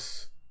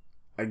was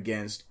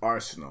against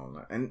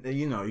Arsenal. And,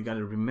 you got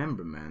to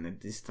remember, man, at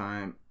this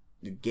time,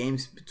 the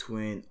games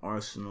between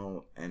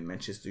Arsenal and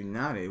Manchester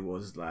United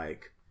was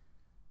like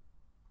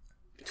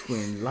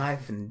between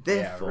life and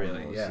death.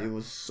 Really, yeah. It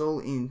was so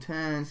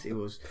intense. It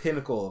was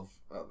pinnacle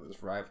of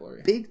this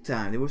rivalry. Big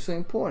time. It was so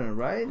important,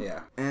 right?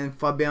 Yeah. And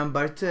Fabien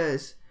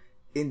Barthez,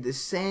 in the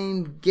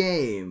same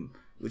game,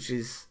 which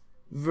is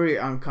very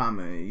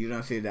uncommon, you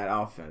don't see that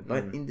often,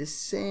 but in the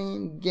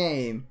same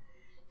game,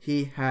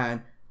 he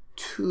had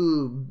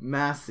two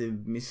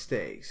massive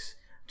mistakes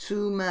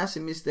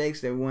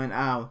that went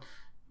out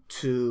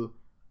to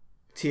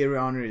Thierry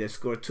Henry that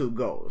scored 2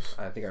 goals.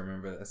 I think I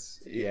remember this.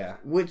 Yeah.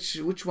 Which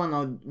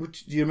one?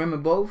 Which do you remember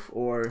both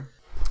or?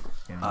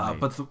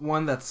 But the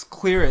one that's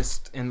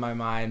clearest in my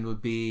mind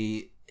would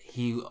be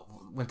he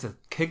went to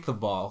kick the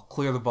ball,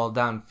 clear the ball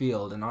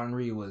downfield, and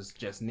Henry was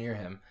just near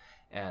him.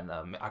 And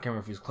I can't remember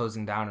if he was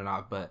closing down or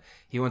not, but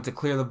he went to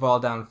clear the ball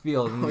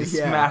downfield and he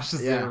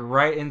smashes it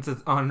right into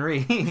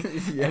Henry,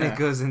 and it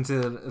goes into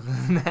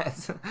the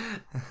net.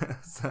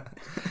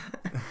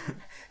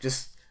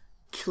 Just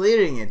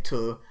clearing it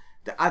to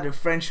the other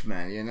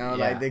Frenchman,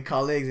 like the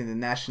colleagues in the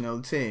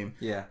national team.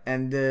 Yeah.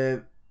 And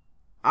the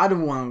other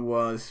one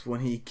was when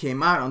he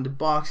came out on the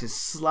box and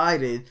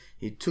slided.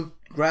 He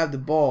grabbed the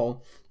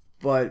ball,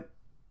 but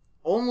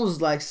almost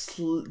like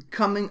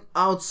coming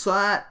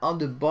outside of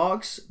the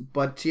box,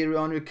 but Thierry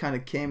Henry kind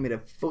of came with a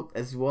foot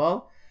as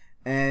well,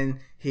 and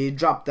he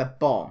dropped that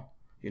ball.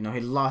 He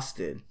lost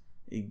it.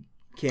 It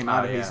came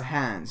out of his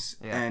hands,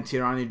 and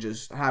Thierry Henry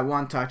just had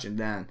one touch and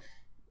then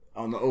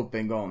on the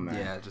open goal, man.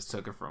 Yeah, just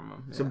took it from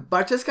him. Yeah. So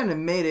Barthez kind of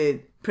made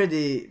it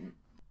pretty.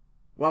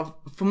 Well,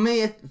 for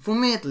me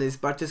at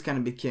least, Barthez kind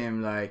of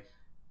became like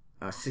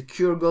a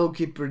secure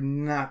goalkeeper,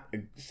 not a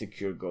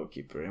secure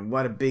goalkeeper, and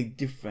what a big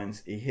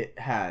difference it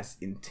has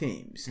in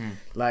teams.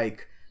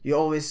 Like you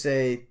always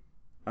say,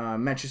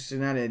 Manchester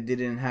United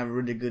didn't have a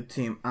really good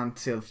team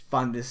until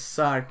Van der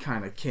Sar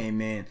kind of came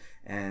in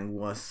and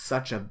was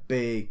such a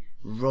big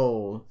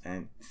role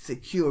and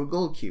secure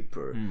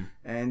goalkeeper.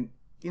 And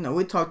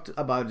we talked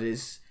about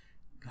this,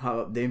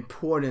 how the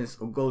importance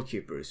of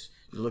goalkeepers.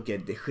 You look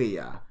at De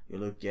Gea, you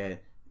look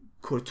at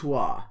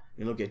Courtois,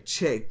 you look at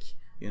Cech,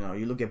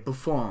 you look at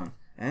Buffon,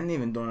 and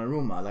even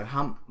Donnarumma, like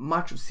how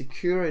much of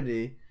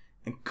security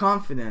and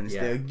confidence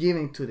they're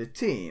giving to the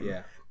team.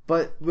 Yeah.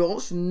 But we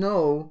also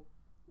know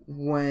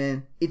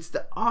when it's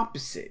the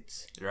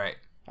opposite. Right.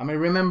 I mean,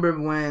 remember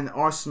when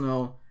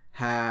Arsenal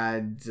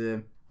had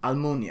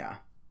Almunia?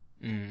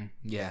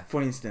 Yeah.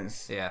 For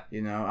instance. Yeah.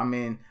 I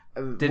mean...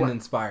 Didn't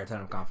inspire a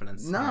ton of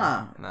confidence.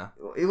 Nah. No.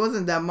 It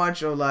wasn't that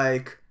much of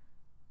like,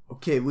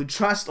 okay, we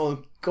trust our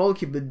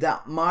goalkeeper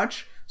that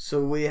much,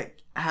 so we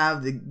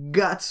have the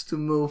guts to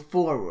move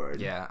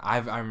forward. Yeah, I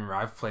remember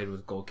I've played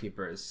with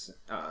goalkeepers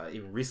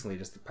even recently,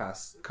 just the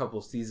past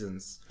couple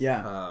seasons.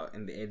 Yeah.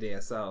 In the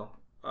ADSL,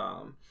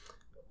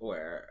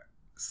 where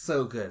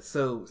so good,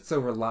 so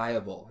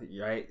reliable,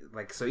 right?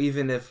 Like, so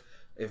even if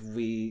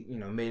we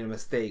made a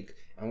mistake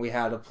and they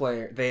had a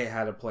player,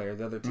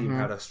 the other team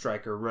had a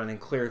striker running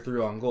clear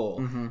through on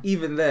goal.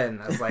 Even then,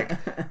 I was like,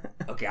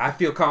 okay, I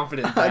feel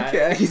confident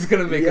that he's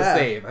gonna make a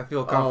save. I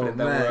feel confident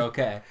that we're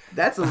okay.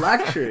 That's a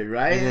luxury,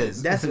 right? It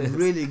is. That's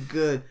really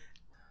good.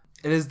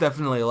 It is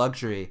definitely a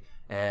luxury,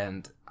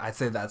 and I'd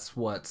say that's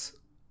what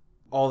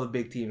all the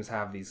big teams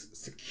have, these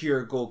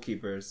secure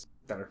goalkeepers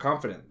that are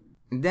confident.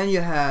 And then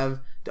you have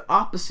the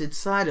opposite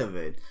side of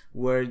it,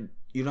 where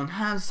you don't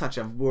have such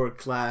a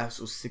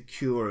world-class or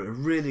secure,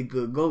 really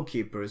good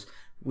goalkeepers,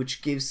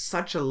 which gives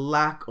such a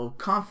lack of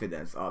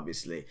confidence,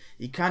 obviously.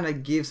 It kind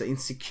of gives an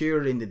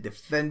insecurity in the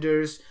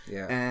defenders,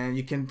 and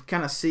you can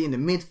kind of see in the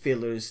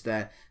midfielders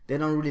that they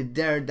don't really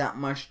dare that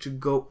much to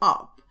go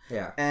up.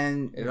 Yeah,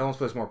 and it almost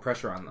puts more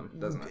pressure on them,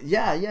 doesn't it?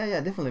 Yeah,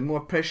 definitely.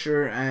 More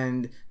pressure,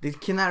 and they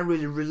cannot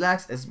really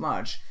relax as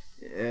much.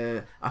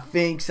 I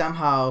think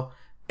somehow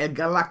El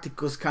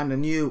Galacticos kind of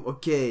knew,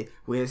 okay,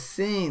 we have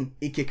seen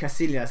Iker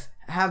Casillas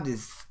have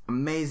these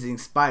amazing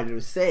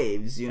spider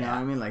saves, you know what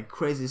I mean? Like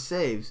crazy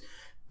saves.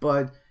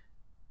 But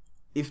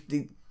if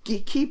the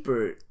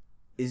keeper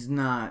is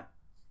not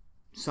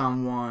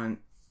someone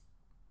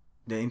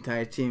the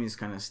entire team is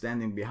kind of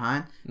standing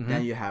behind,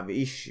 then you have an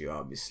issue,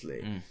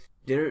 obviously.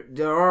 There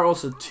are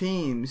also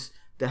teams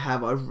that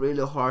have a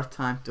really hard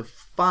time to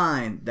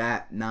find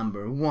that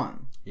number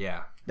one.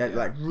 Yeah.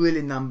 Like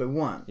really number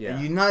one. Yeah.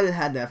 And United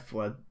had that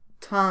for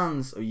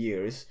tons of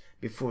years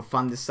before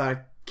Van der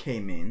Sar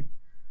came in.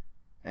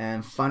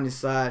 And Van der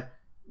Sar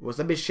was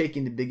a bit shaky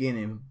in the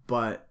beginning,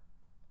 but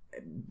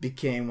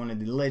became one of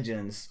the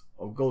legends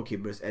of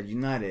goalkeepers at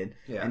United.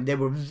 Yeah. And they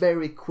were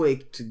very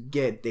quick to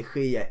get De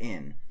Gea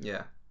in.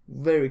 Yeah.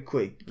 Very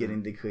quick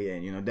getting De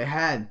Gea in. They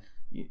had,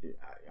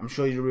 I'm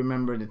sure you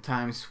remember the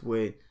times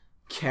with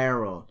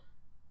Carroll,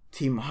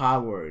 Tim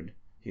Howard,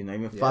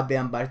 even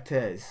Fabian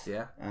Barthez.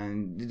 Yeah.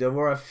 And there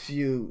were a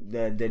few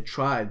that they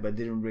tried but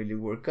didn't really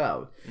work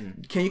out.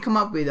 Can you come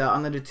up with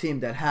another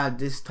team that had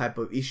this type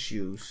of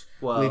issues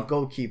with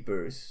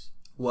goalkeepers?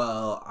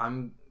 Well, I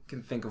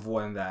can think of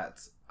one that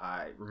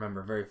I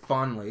remember very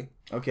fondly.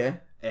 Okay.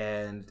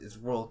 And it's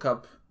World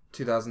Cup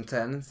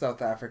 2010 in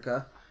South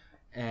Africa.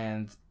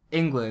 And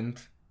England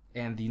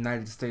and the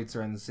United States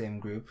are in the same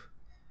group.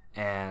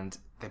 And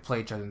they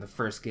play each other in the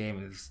first game.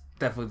 And it's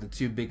definitely the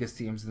two biggest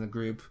teams in the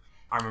group.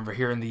 I remember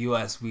here in the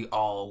U.S., we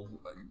all,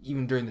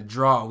 even during the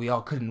draw, we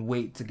all couldn't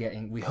wait to get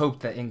we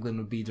hoped that England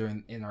would be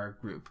in our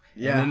group.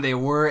 Yeah. And then they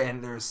were,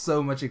 and there was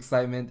so much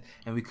excitement,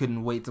 and we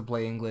couldn't wait to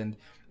play England.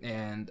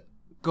 And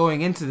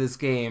going into this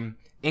game,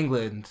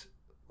 England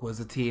was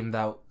a team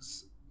that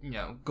was,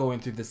 going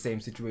through the same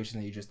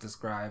situation that you just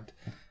described.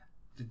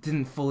 They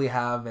didn't fully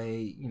have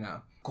a,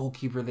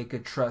 goalkeeper they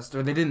could trust,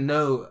 or they didn't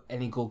know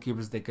any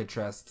goalkeepers they could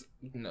trust.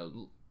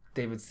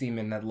 David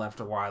Seaman had left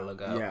a while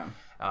ago.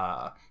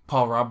 Yeah.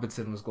 Paul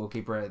Robinson was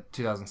goalkeeper at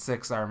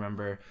 2006. I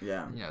remember.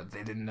 Yeah.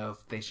 They didn't know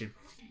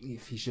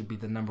if he should be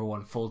the number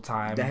one full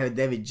time. They had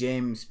David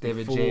James.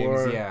 David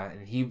James, yeah,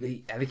 and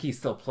he I think he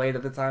still played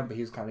at the time, but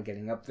he was kind of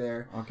getting up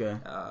there. Okay.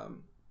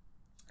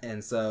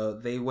 And so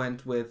they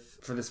went with,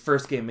 for this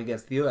first game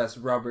against the U.S.,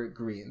 Robert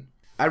Green.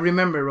 I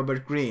remember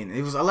Robert Green.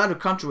 It was a lot of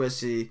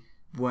controversy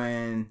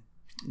when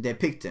they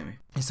picked him.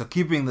 So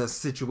keeping the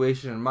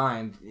situation in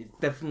mind, it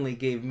definitely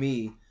gave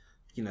me,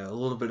 a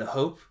little bit of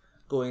hope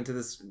going into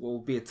this will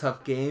be a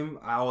tough game.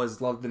 I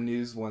always love the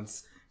news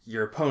once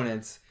your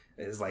opponent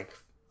is like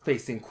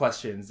facing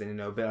questions and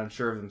a bit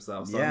unsure of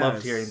themselves. So I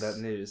loved hearing that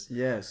news.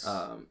 Yes.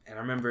 And I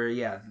remember,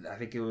 I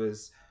think it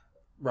was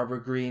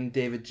Robert Green,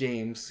 David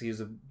James. He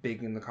was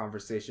big in the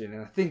conversation,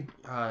 and I think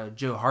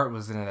Joe Hart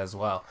was in it as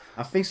well.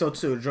 I think so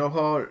too. Joe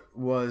Hart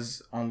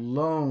was on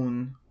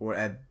loan or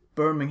at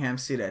Birmingham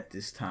City at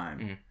this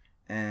time.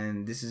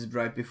 And this is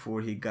right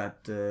before he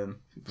got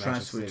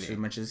transferred to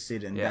Manchester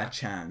City and that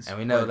chance. And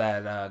we know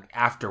that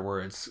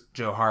afterwards,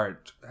 Joe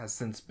Hart has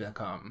since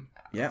become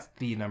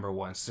the number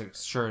one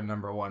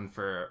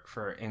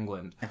for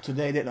England. And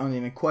today they don't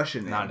even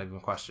question it. Not even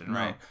question,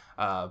 right?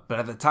 But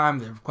at the time,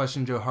 they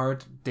questioned Joe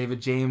Hart.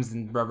 David James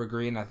and Robert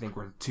Green, I think,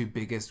 were the two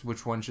biggest,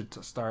 which one should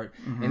start.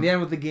 In the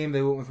end of the game,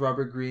 they went with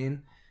Robert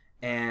Green.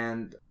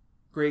 And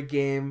great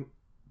game,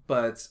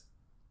 but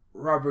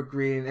Robert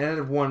Green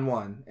ended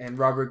 1-1, and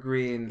Robert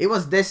Green. It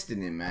was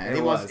destiny, man.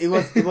 It was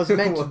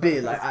meant to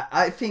be. Like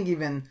I think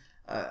even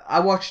I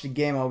watched the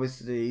game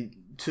obviously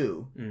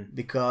too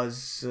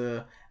because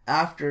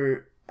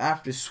after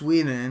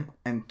Sweden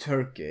and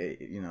Turkey,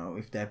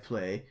 if they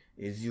play,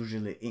 is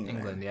usually England.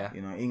 England, yeah.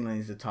 England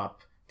is the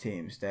top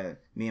teams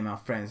that me and my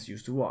friends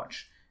used to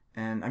watch,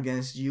 and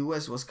against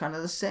US was kind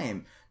of the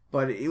same,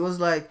 but it was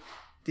like.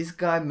 This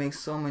guy makes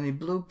so many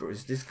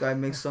bloopers. This guy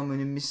makes so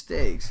many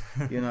mistakes.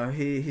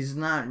 He's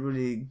not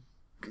really,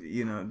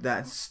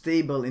 that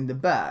stable in the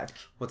back.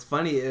 What's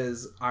funny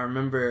is I can't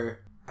remember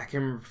I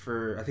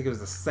think it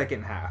was the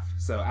second half.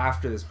 So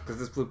after this, because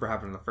this blooper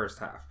happened in the first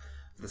half.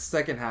 The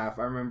second half,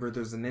 I remember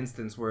there's an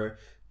instance where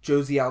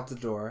Josie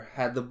Altidore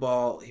had the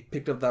ball. He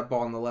picked up that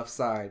ball on the left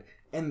side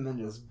and then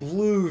just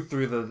blew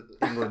through the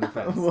England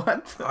defense.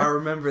 What? I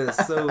remember this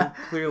so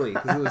clearly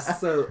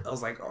because I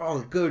was like,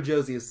 oh, go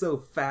Josie. Is so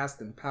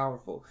fast and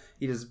powerful.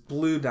 He just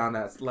blew down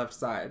that left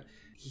side.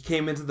 He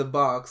came into the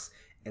box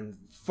and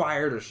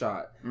fired a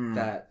shot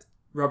that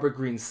Robert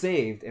Green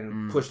saved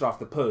and pushed off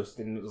the post,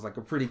 and it was like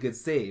a pretty good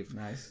save.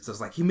 Nice. So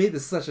it's like he made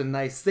such a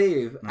nice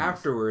save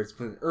afterwards,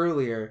 but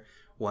earlier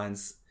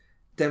once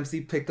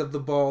Dempsey picked up the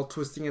ball,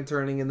 twisting and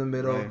turning in the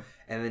middle,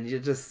 and then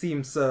it just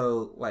seemed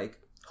so like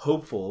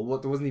hopeful.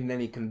 There wasn't even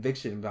any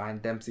conviction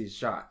behind Dempsey's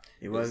shot.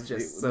 It was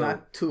just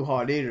not too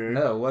hard either.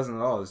 No, it wasn't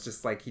at all. It was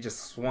just like he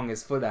just swung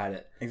his foot at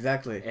it.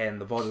 Exactly.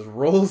 And the ball just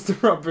rolls to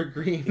Robert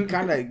Green. He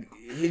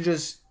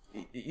just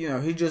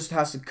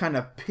has to kind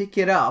of pick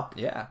it up.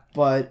 Yeah.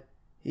 But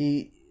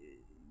he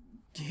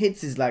hits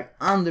his like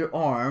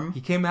underarm.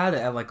 He came at it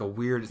at like a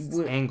weird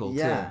angle too.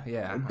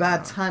 Yeah.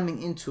 Bad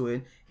timing into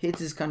it. Hits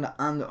his kind of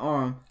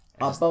underarm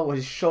above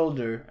his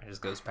shoulder. It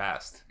just goes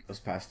past. Goes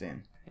past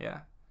in. Yeah.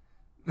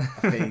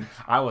 I think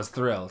I was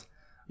thrilled.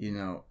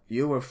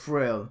 You were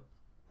thrilled,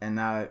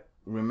 and I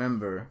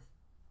remember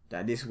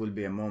that this will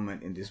be a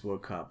moment in this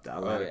World Cup that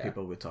a lot of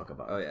people will talk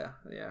about. Oh yeah,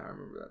 I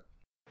remember that.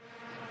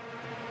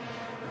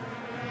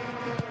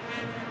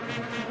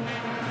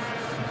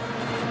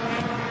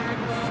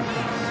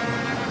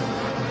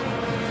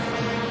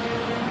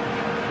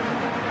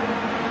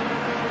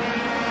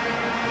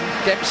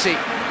 Dempsey,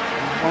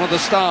 one of the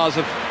stars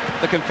of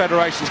the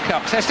Confederations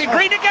Cup, testing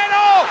Green again.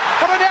 Oh,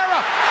 what an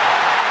error!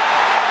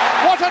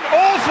 What an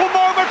awful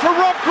moment for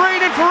Rob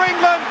Green and for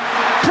England.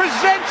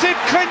 Presented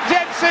Clint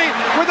Dempsey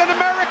with an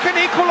American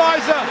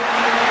equaliser.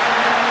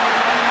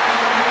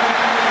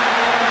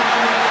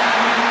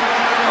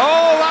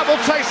 Oh, that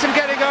will take some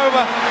getting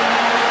over.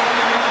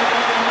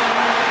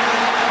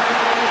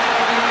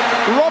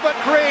 Robert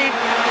Green,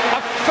 a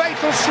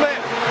fatal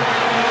slip.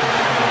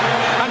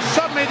 And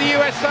suddenly the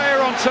USA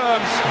are on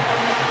terms.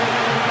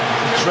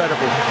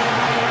 Incredible.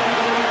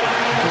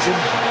 Because in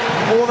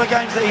all the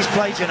games that he's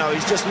played,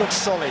 he's just looked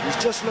solid.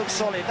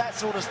 That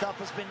sort of stuff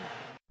has been...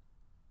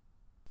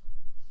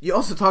 You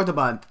also talked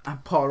about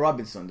Paul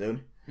Robinson,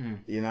 dude. I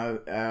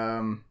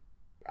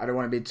don't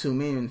want to be too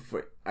mean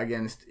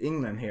against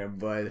England here,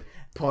 but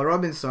Paul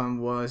Robinson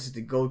was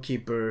the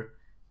goalkeeper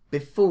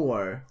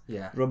before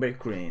Robert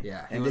Green.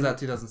 Yeah, he was at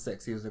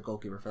 2006. He was the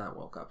goalkeeper for that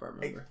World Cup, I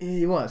remember.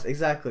 He was,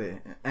 exactly.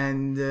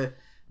 And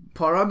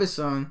Paul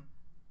Robinson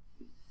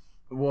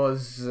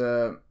was...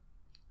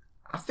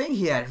 I think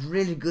he had a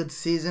really good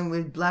season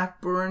with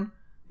Blackburn.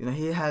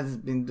 He has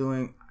been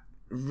doing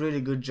a really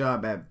good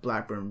job at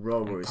Blackburn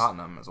Rovers. And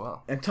Tottenham as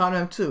well. And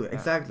Tottenham too,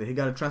 exactly. He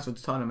got a transfer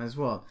to Tottenham as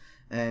well.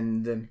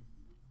 And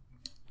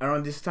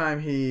around this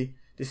time,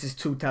 this is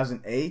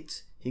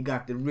 2008, he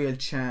got the real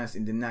chance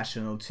in the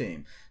national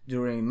team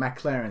during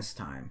McLaren's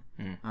time.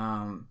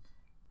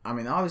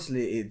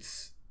 Obviously,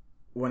 it's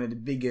one of the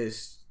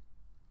biggest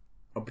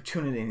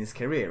opportunity in his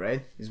career,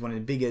 right? It's one of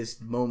the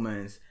biggest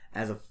moments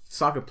as a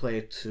soccer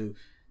player to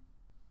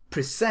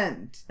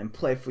present and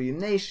play for your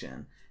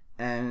nation.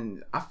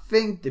 And I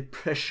think the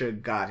pressure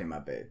got him a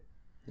bit.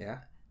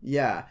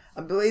 Yeah,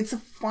 but it's a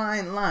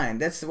fine line.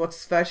 That's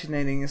what's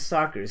fascinating in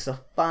soccer. It's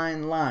a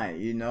fine line,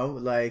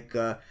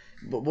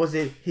 was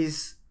it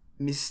his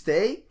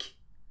mistake,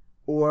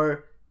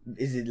 or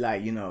is it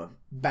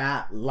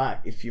bad luck,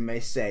 if you may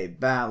say,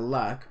 bad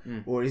luck,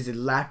 or is it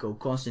lack of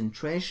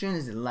concentration?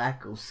 Is it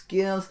lack of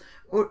skills,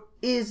 or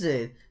is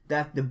it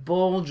that the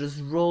ball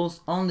just rolls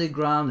on the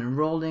ground and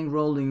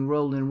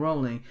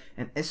rolling,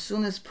 and as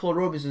soon as Paul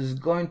Robinson is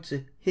going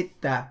to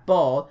hit that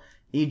ball,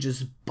 he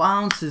just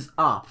bounces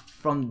up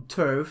from the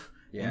turf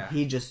and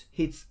he just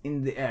hits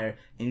in the air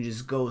and he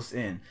just goes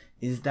in?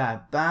 Is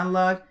that bad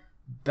luck,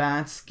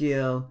 bad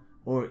skill,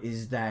 or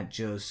is that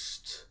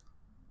just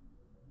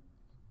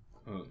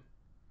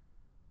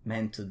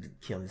meant to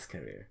kill his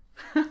career?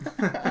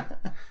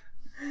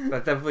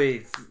 That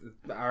definitely,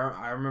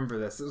 I remember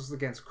this. This was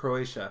against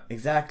Croatia.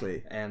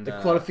 Exactly. And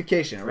the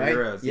qualification, right?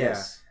 Euros,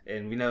 yes. Yeah.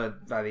 And we know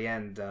by the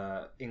end,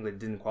 England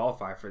didn't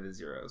qualify for the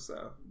Euros,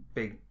 so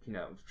big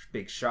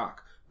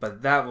shock.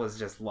 But that was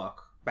just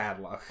luck,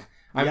 bad luck.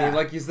 I mean,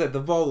 like you said, the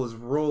ball was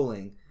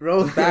rolling.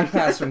 The back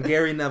pass from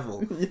Gary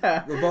Neville.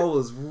 Yeah. The ball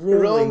was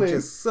rolling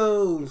just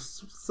so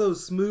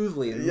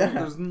smoothly. And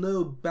there was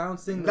no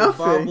bouncing, no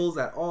bobbles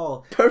at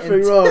all.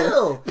 Perfect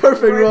roll.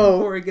 Perfect roll.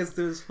 Before it gets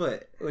to his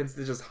foot.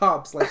 Winston just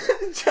hops like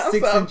 6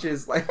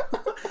 inches. Like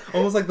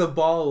almost like the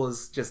ball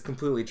was just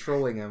completely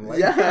trolling him. Like,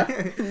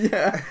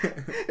 yeah.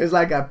 It's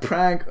like a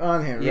prank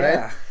on him,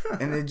 right?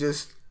 And it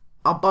just,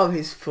 above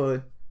his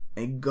foot,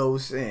 it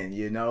goes in,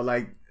 you know?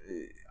 Like,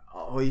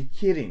 are you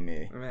kidding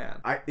me? Man.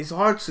 It's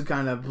hard to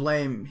kind of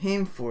blame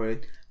him for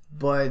it,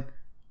 but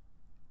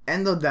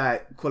end of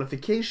that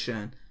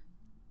qualification,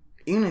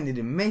 England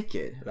didn't make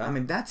it. Yeah. I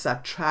mean, that's a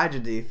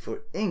tragedy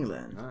for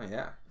England. Oh,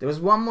 yeah. There was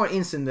one more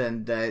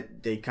incident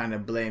that they kind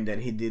of blamed, that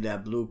he did a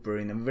blooper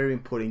in a very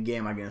important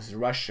game against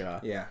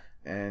Russia. Yeah.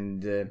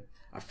 And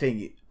I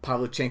think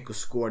Pavlyuchenko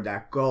scored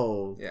that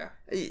goal. Yeah.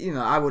 You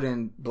know, I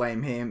wouldn't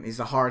blame him. It's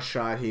a hard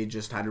shot. He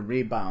just had a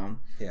rebound.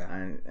 Yeah.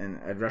 And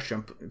a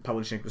Russian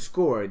Pavlyuchenko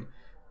scored.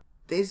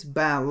 This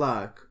bad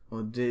luck,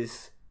 or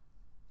this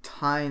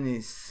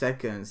tiny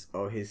seconds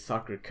of his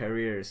soccer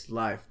career's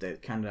life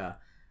that kind of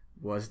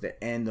was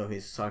the end of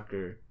his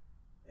soccer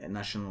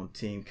national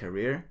team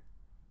career.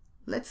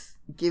 Let's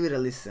give it a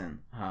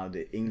listen how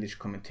the English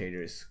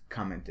commentators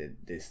commented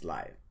this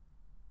live.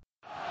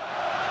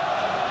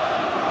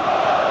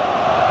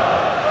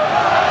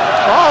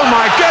 Oh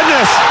my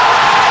goodness!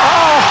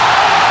 Oh!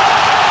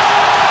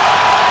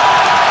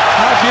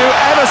 Have you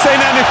ever seen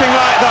anything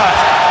like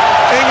that?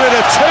 England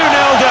are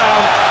 2-0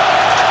 down.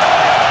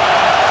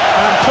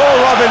 And Paul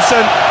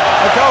Robinson,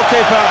 a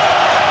goalkeeper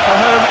for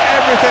whom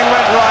everything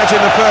went right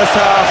in the first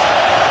half,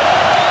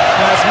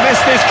 has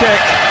missed his kick.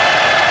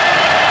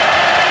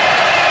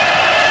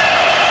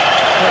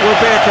 It will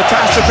be a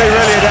catastrophe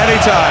really at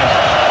any time.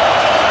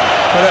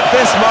 But at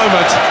this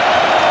moment,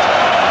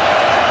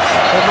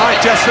 it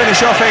might just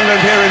finish off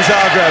England here in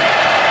Zagreb.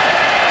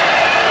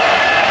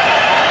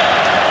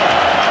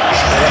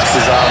 That's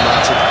bizarre,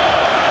 Martin.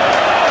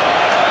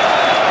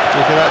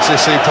 You can actually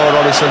see Paul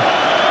Robinson,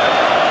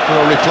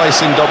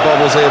 replacing Doug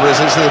Bobbles here, but as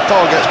the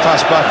ball gets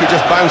passed back, it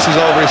just bounces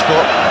over his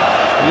foot.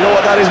 And you know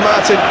what that is,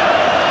 Martin?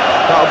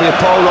 That'll be a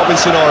Paul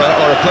Robinson or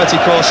a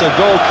Pleticoso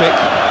goal kick,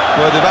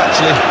 where they've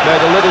actually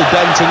made a little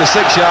dent in the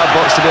 6-yard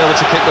box to be able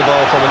to kick the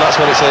ball from, and that's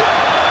what it's hit.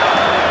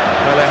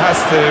 Well, it has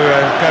to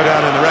go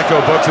down in the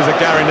record books as a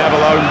Gary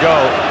Neville own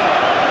goal.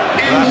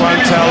 That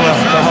won't tell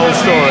the whole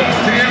story.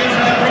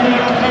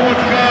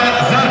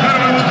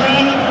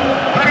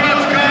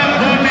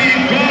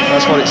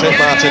 That's what it's hit,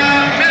 Martin.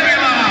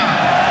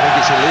 I think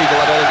it's illegal.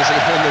 I don't think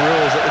it's in the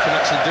rules that they can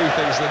actually do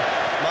things that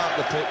mark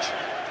the pitch.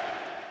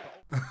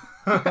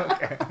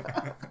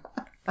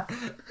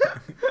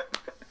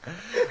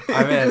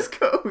 I mean,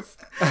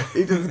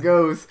 it just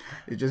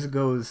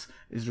goes.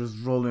 It's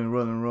just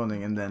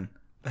rolling, and then.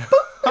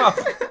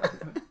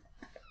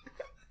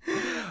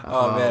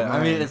 Oh man.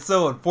 I mean, it's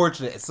so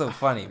unfortunate. It's so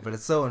funny, but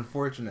it's so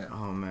unfortunate.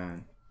 Oh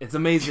man, it's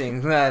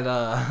amazing that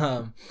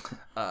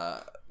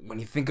when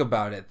you think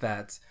about it,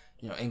 that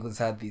England's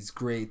had these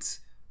great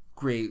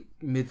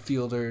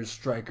midfielders,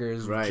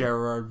 strikers, right.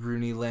 Gerrard,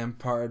 Rooney,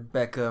 Lampard,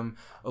 Beckham,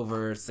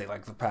 over say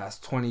like the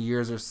past 20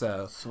 years or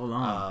so. So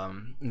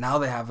long. Now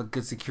they have a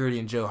good security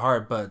in Joe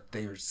Hart, but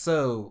they are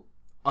so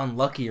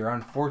unlucky or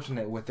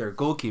unfortunate with their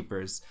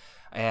goalkeepers.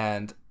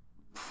 And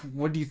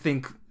what do you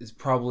think is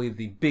probably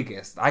the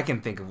biggest? I can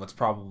think of what's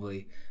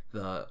probably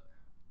the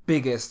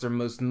biggest or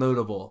most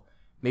notable,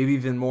 maybe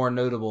even more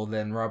notable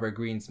than Robert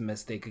Green's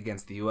mistake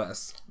against the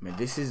U.S. I mean,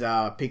 this is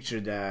a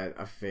picture that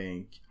I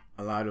think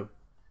a lot of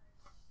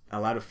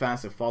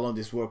fans that follow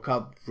this World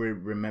Cup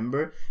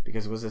remember,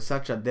 because it was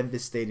such a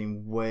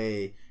devastating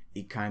way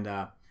it kind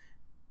of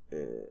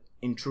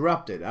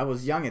interrupted. I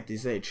was young at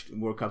this age,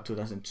 World Cup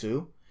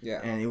 2002,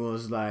 and it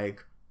was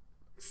like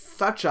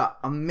such a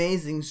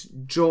amazing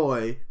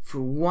joy for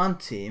one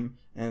team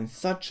and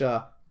such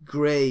a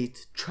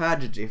great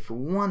tragedy for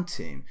one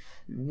team.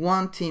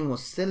 One team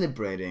was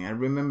celebrating. I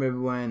remember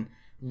when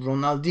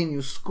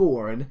Ronaldinho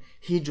scored,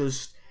 he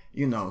just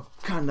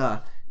kind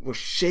of was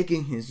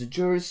shaking his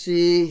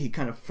jersey. He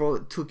kind of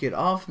took it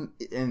off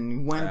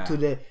and went to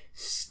the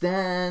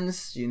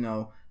stands,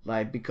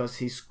 like because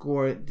he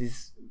scored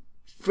this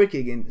free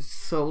kick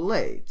so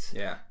late.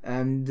 Yeah.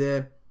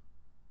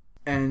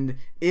 And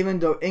even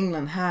though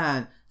England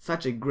had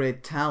such a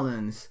great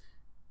talents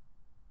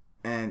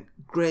and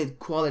great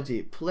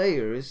quality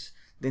players,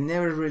 they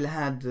never really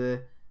had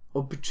the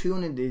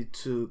opportunity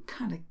to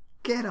kind of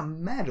get a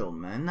medal,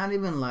 man. Not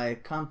even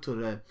like come to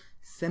the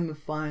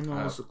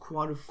semifinals or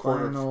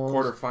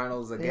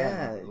quarterfinals again.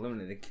 Yeah.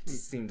 They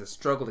seemed to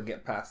struggle to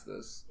get past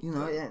this.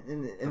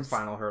 The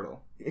final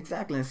hurdle.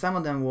 Exactly, and some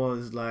of them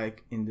was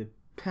like in the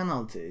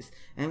penalties,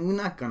 and we're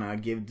not gonna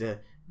give the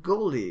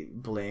goalie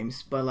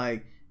blames, but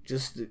like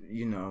just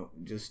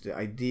the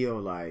idea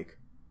of like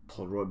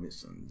Paul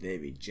Robinson,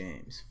 David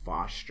James,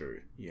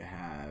 Foster, you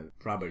have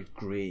Robert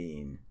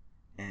Green,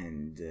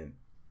 and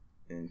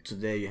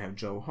today you have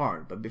Joe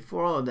Hart. But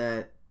before all of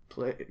that,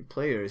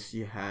 players,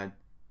 you had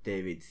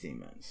David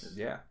Seaman.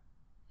 Yeah.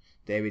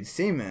 David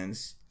Seaman.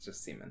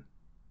 Just Seaman.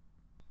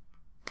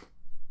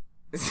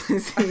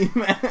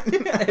 Seaman.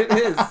 It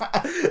is.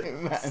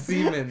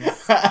 Siemens.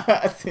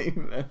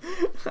 Seaman.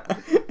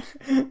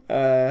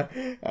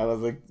 I was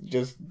like,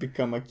 just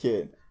become a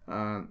kid.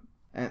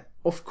 And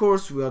of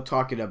course, we are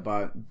talking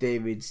about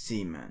David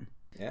Seaman.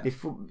 Yeah.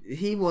 Before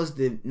he was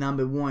the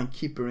number 1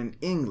 keeper in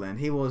England,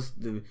 he was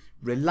the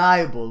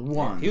reliable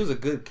one. Yeah, he was a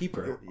good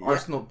keeper.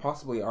 Arsenal,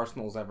 possibly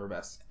Arsenal's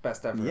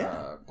best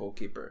ever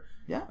goalkeeper.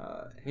 Yeah,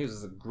 he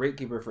was a great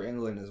keeper for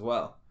England as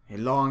well. A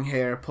long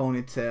hair,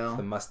 ponytail,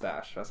 the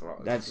mustache. That's what I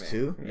was. That's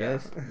too.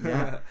 Yes,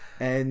 yeah.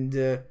 And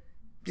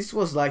this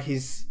was like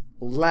his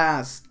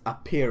last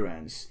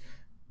appearance.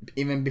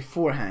 Even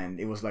beforehand,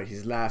 it was like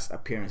his last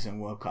appearance in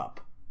World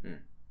Cup.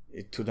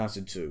 In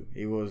 2002,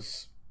 he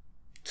was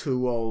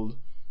too old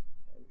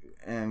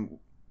and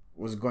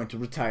was going to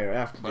retire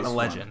after this. But a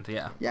legend,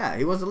 yeah. Yeah,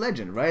 he was a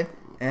legend, right?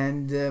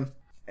 And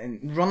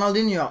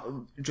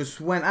Ronaldinho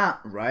just went out,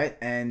 right?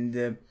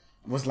 And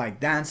was like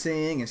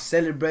dancing and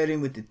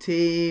celebrating with the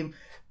team,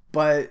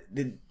 but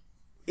the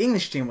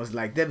English team was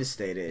like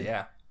devastated.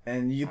 Yeah.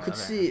 And you could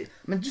see,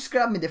 just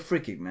grab me the free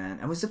kick, man.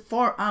 And was it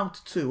far out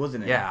too,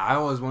 wasn't it? Yeah, I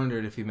always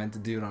wondered if he meant to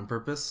do it on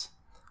purpose.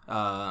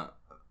 I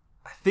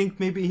think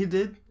maybe he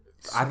did.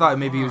 I thought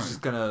maybe he was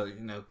just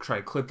gonna, try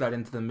to clip that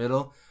into the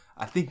middle.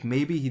 I think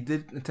maybe he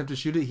did attempt to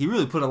shoot it. He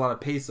really put a lot of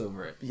pace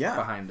over it. Yeah.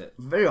 Behind it.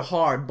 Very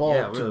hard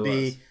ball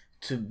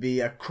to be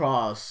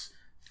across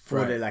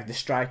for the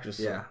strikers.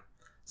 Yeah.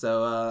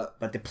 So,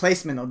 but the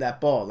placement of that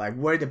ball, like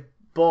where the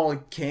ball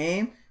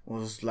came,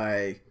 was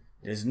like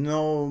there's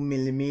no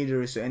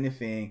millimeters or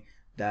anything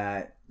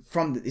that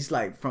it's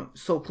like from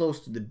so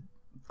close to the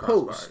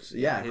post.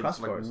 Yeah,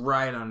 crossbars. Like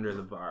right under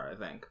the bar, I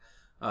think.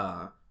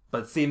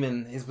 But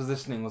Seaman, his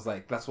positioning was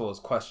like, that's what was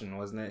questioned,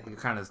 wasn't it? He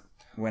kind of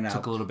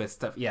took a little bit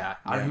step. Yeah,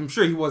 I'm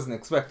sure he wasn't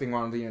expecting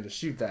Ronaldinho to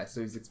shoot that,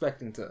 so he's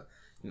expecting to,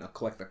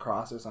 collect the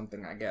cross or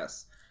something, I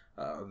guess.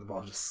 The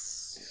ball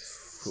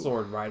just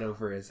soared right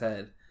over his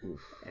head. Oof.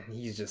 And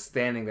he's just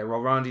standing there while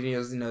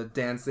Ronaldinho's,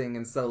 dancing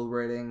and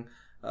celebrating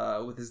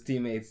with his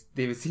teammates.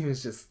 David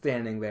Seaman's just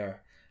standing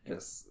there,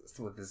 just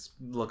with this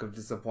look of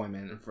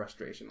disappointment and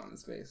frustration on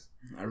his face.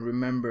 I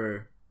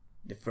remember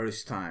the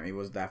first time, it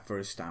was that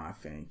first time, I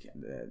think,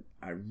 that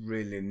I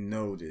really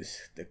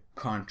noticed the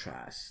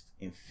contrast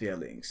in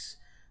feelings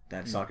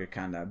that soccer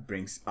kind of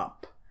brings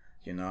up.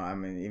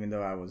 Even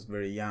though I was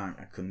very young,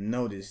 I could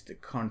notice the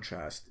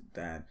contrast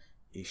that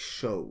it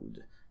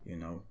showed.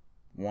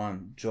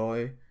 One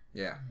joy,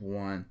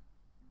 one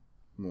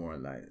more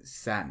like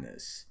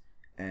sadness.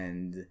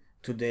 And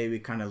today we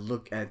kind of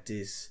look at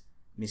these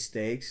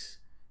mistakes,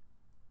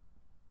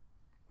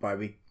 but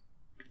we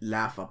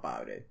laugh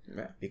about it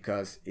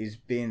because it's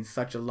been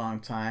such a long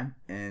time,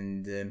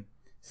 and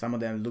some of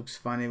them looks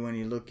funny when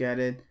you look at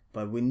it,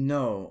 but we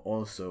know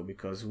also,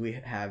 because we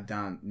have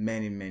done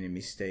many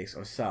mistakes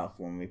ourselves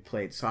when we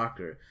played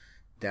soccer,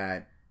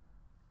 that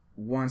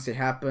once it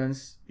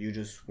happens you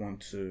just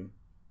want to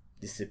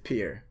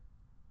disappear.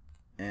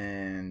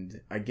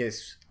 And I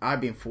guess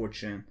I've been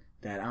fortunate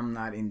that I'm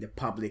not in the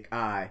public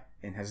eye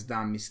and has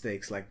done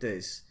mistakes like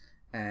this,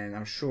 and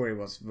I'm sure it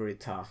was very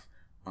tough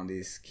on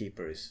these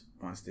keepers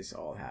once this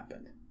all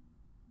happened.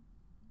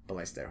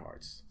 Bless their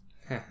hearts.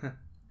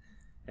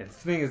 And the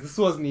thing is, this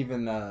wasn't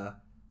even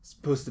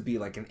supposed to be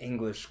like an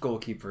English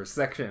goalkeeper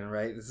section,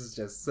 right? This is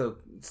just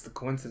it's the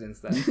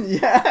coincidence that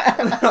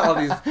all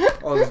these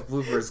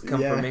bloopers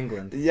come from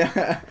England.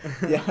 Yeah,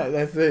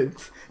 that's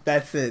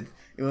it.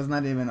 It was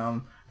not even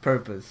on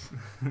purpose.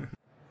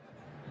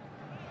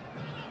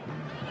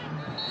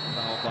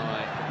 Foul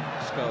by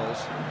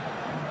Scholes.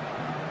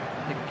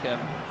 I think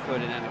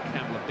Ferdinand and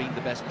Campbell have been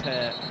the best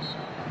pair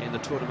in the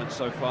tournament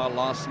so far.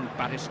 Larson,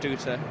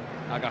 Batistuta,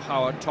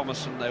 Agahawa,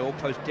 Thomason, they all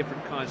pose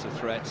different kinds of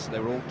threats. They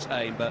were all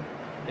tame, but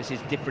this is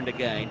different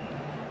again.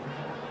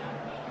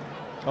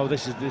 Oh,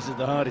 this is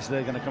the hardest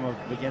they're going to come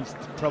up against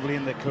probably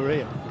in their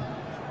career.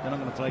 They're not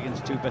going to play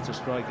against two better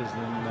strikers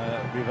than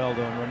Rivaldo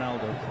and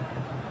Ronaldo.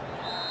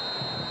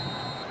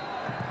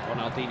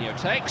 Ronaldinho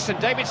takes, and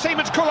David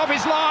Seaman's called off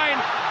his line,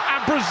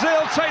 and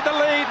Brazil take the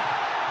lead.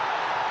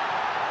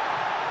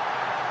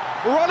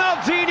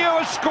 Ronaldinho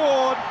has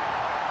scored.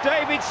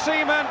 David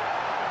Seaman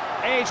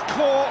is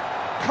caught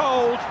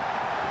cold.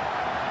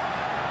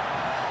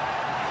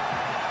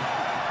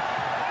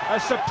 A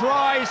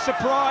surprise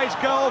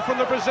goal from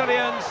the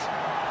Brazilians.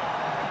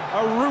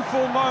 A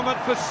rueful moment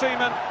for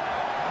Seaman.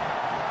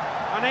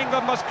 And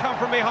England must come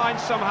from behind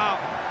somehow.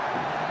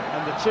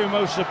 And the two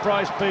most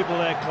surprised people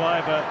there,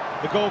 Clive,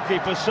 the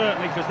goalkeeper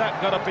certainly, because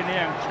that got up in the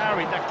air and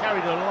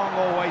carried it along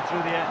all the way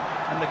through the air,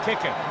 and the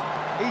kicker.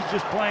 He's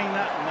just playing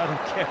that, and I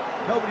don't care.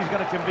 Nobody's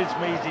going to convince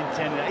me he's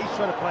intended it. He's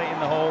trying to play it in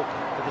the hole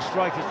for the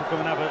strikers to come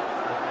and have a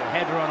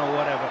header on or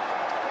whatever.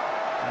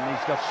 And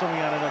he's got something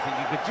out of nothing.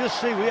 You could just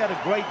see, we had a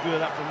great view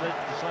of that from the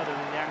side of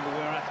the angle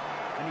we were at.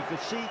 And you could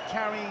see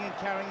carrying,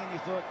 and you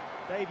thought,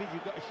 David,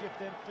 you've got to shift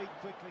them feet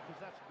quickly because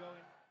that's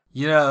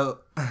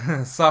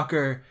going.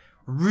 Soccer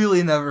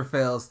really never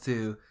fails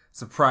to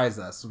surprise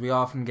us. We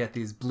often get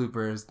these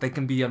bloopers. They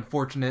can be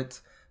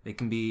unfortunate, They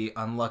can be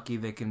unlucky.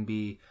 They can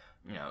be,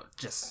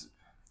 just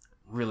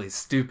really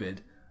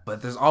stupid.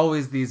 But there's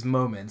always these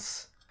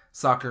moments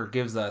soccer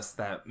gives us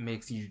that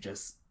makes you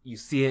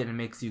see it and it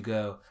makes you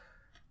go,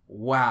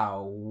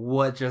 wow,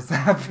 what just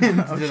happened?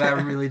 Okay. Did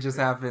that really just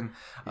happen?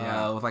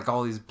 Yeah. With like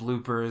all these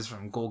bloopers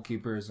from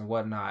goalkeepers and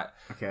whatnot.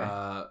 Okay.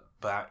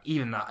 But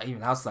even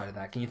outside of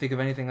that, can you think of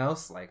anything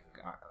else? Like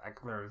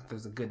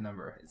there's a good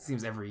number. It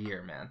seems every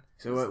year, man.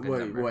 So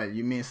what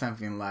you mean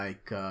something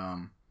like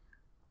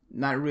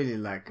not really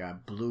like a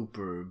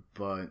blooper,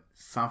 but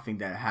something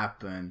that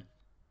happened.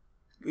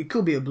 It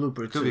could be a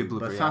blooper too,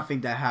 but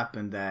something that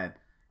happened that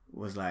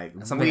was like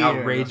something weird,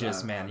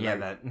 outrageous, man. Yeah,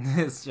 that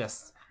it's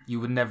just you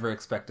would never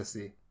expect to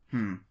see.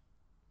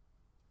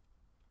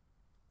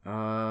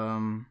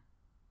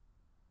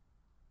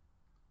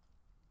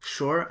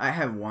 Sure, I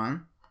have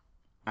one.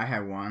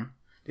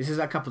 This is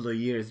a couple of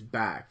years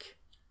back.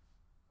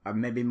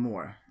 Maybe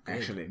more,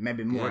 actually.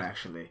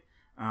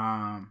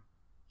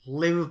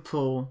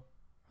 Liverpool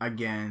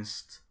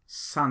against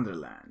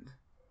Sunderland.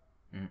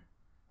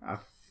 I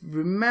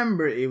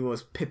remember it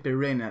was Pepe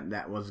Reina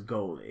that was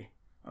goalie.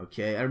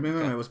 Okay, I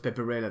remember it was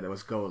Pepe Reina that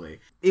was goalie.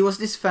 It was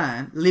this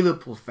fan,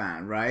 Liverpool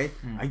fan, right?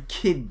 A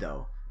kid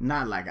though,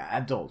 not like an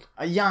adult,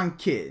 a young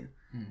kid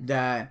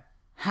that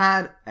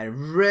had a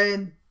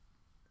red,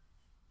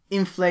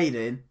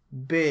 inflated,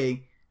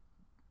 big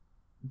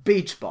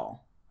beach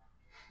ball.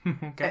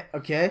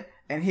 Okay,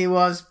 and he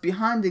was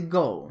behind the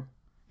goal.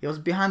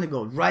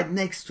 Right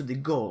next to the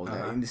goal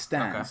in the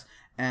stands,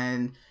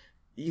 and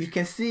you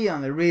can see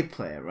on the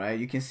replay, right?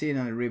 You can see it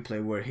on the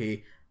replay where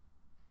he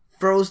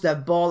throws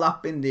that ball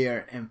up in the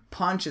air and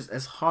punches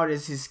as hard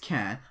as he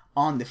can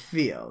on the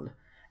field.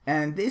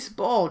 And this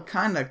ball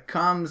kind of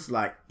comes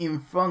like in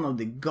front of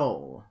the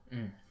goal.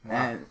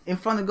 And in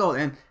front of the goal.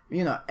 And,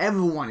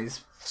 everyone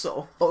is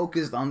so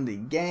focused on the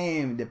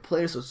game. The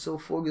players are so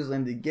focused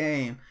on the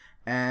game.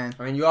 And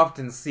I mean, you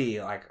often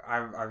see, like,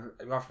 I've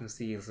often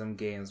seen some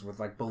games with,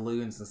 like,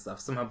 balloons and stuff.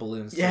 Somehow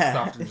balloons just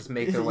often just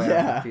make their way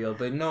off the field,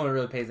 but no one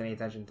really pays any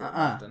attention to it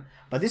often.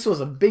 But this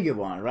was a bigger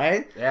one,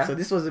 right? Yeah. So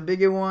this was a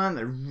bigger one,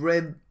 a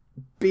red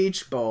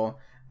beach ball,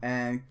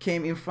 and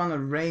came in front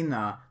of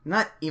Reina,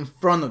 not in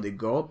front of the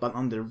goal, but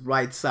on the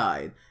right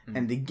side.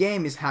 And the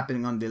game is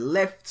happening on the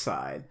left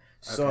side.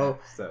 So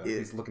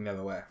he's looking the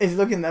other way. He's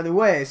looking the other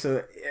way,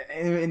 so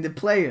in the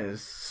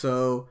players.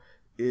 So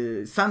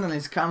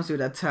Sunderland comes with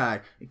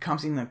attack. It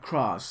comes in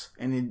across,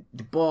 and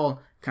the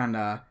ball kind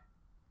of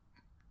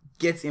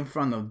gets in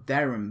front of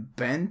Darren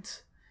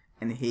Bent,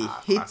 and he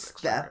hits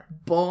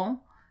that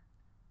ball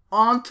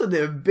onto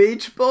the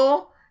beach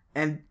ball,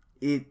 and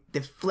it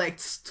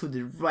deflects to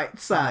the right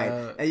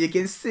side. And you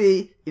can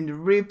see in the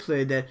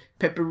replay that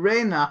Pepe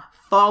Reina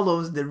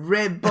follows the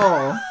red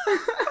ball.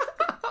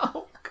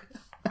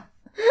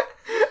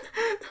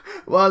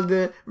 While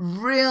the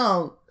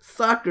real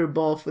soccer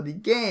ball for the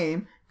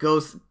game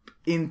goes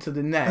into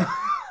the net.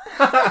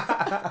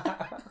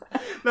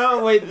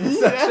 No, wait.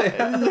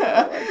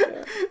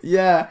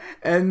 Yeah,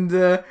 and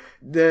the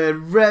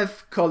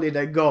ref called it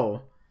a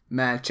goal.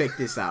 Man, check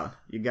this out.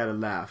 You gotta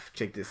laugh.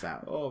 Check this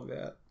out. Oh,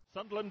 man.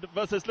 Sunderland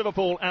versus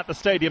Liverpool at the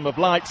Stadium of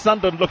Light.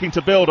 Sunderland looking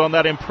to build on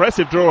that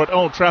impressive draw at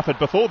Old Trafford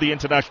before the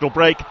international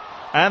break.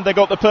 And they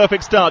got the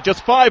perfect start.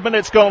 Just 5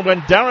 minutes gone when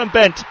Darren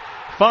Bent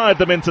fired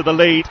them into the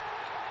lead.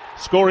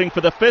 Scoring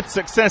for the 5th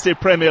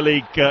successive Premier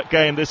League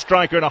game, this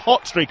striker in a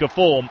hot streak of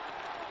form.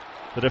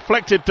 The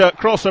deflected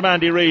cross from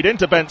Andy Reid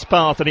into Bent's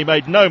path, and he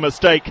made no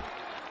mistake.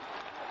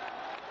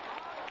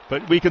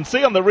 But we can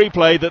see on the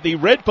replay that the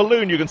red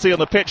balloon you can see on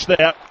the pitch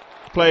there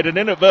played an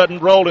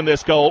inadvertent role in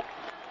this goal.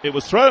 It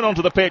was thrown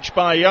onto the pitch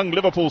by a young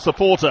Liverpool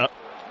supporter.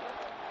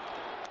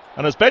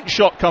 And as Bent's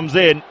shot comes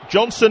in,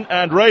 Johnson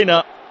and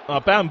Reina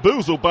are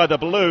bamboozled by the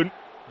balloon.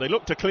 They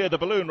look to clear the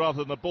balloon rather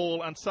than the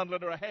ball, and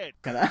Sunderland are ahead.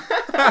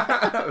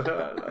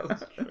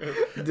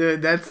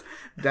 Dude,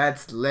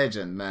 that's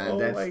legend, man.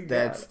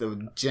 That's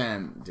the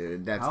gem,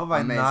 dude. That's How have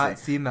I not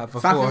seen that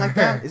before? Something like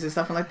that? Is it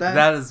something like that?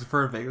 That is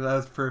perfect. That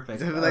is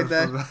perfect. Something like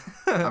that?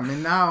 I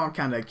mean, now I'm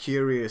kind of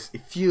curious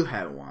if you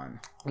had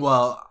one.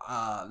 Well,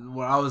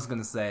 what I was going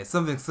to say,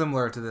 something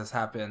similar to this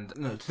happened,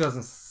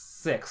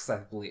 2006, I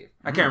believe.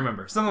 I can't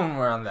remember.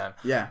 Somewhere around then.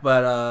 Yeah.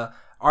 But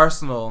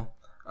Arsenal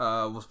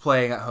was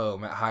playing at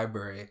home at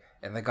Highbury,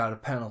 and they got a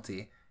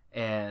penalty.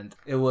 And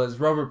it was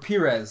Robert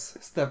Pires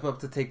step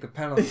up to take the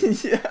penalty.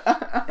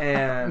 Yeah.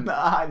 And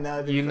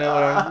you know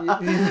what I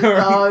mean?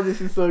 Oh,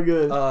 this is so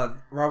good.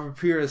 Robert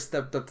Pires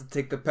stepped up to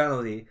take the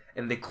penalty,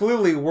 and they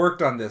clearly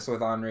worked on this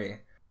with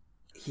Henry.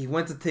 He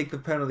went to take the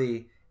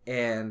penalty,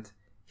 and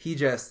he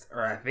just,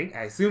 I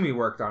assume he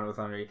worked on it with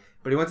Henry,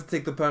 but he went to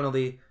take the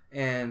penalty,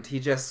 and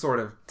he just sort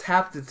of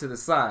tapped it to the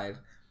side,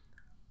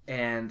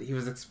 and he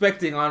was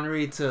expecting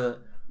Henry to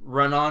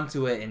run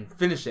onto it and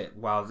finish it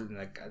while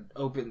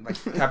open,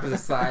 tap to the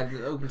side,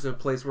 open to a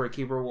place where a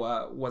keeper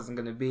wasn't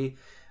going to be.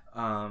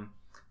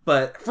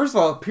 But first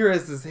of all,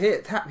 Perez's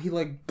he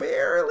like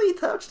barely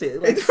touched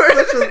it. Like,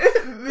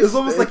 it was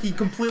almost like he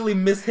completely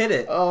mishit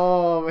it.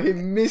 Oh, he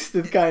missed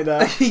it, kind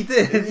of. He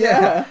did,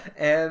 yeah.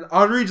 And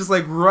Henry just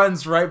like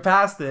runs right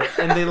past it,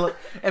 and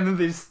then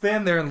they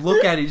stand there and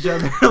look at each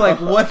other like,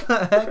 what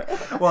the heck?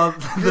 While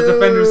the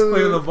defenders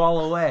clear the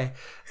ball away.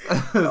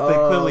 They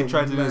clearly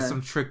tried to do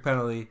some trick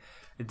penalty.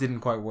 It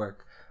didn't quite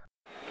work.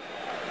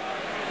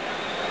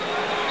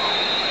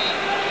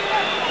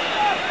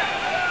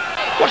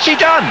 What's he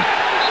done?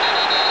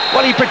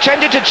 Well, he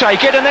pretended to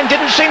take it and then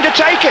didn't seem to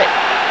take it.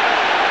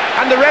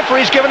 And the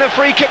referee's given a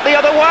free kick the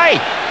other way.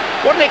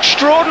 What an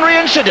extraordinary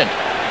incident.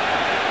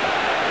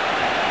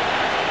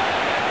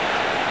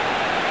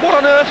 What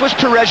on earth was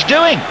Perez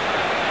doing?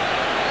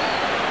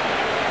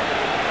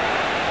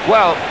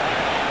 Well,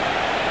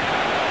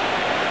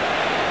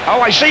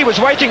 oh, I see. He was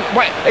waiting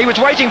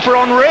for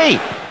Henry.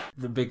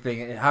 The big thing,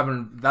 it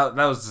happened, that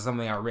was just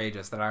something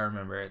outrageous that I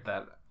remember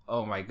that.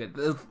 Oh my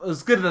goodness. It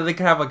was good that they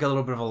could have like a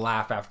little bit of a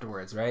laugh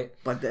afterwards, right?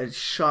 But that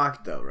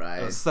shock though,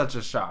 right? It was such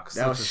a shock.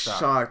 That was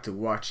shock to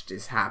watch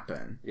this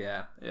happen.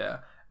 Yeah.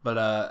 But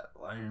I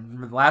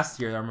remember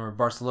last year, I remember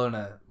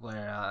Barcelona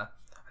where I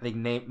think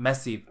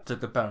Messi took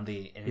the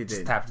penalty and he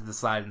just tapped to the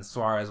side and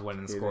Suarez went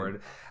and scored.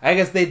 Did. I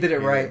guess they did it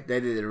right.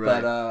 They did it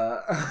right.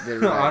 But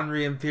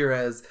Henry and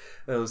Perez,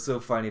 it was so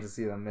funny to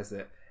see them miss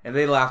it. And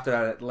they laughed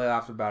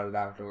about it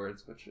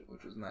afterwards, which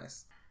was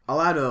nice. A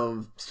lot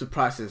of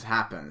surprises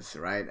happens,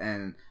 right?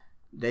 And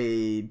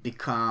they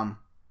become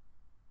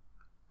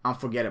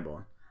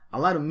unforgettable. A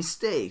lot of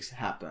mistakes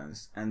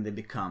happens and they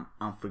become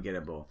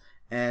unforgettable.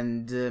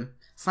 And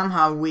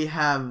somehow we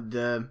have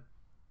the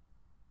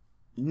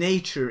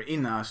nature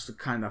in us to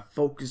kind of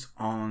focus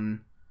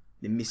on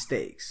the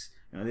mistakes.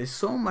 You know, there's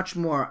so much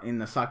more in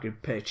the soccer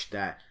pitch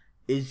that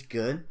is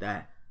good,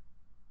 that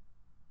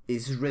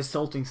is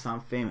resulting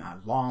something, a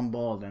long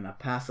ball, then a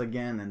pass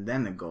again, and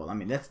then a goal. I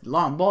mean, that's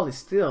long ball is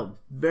still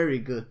very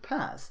good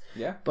pass.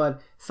 Yeah.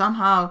 But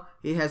somehow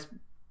it has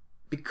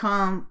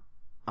become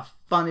a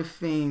funny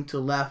thing to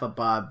laugh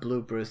about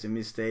bloopers and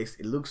mistakes.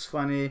 It looks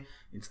funny,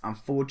 it's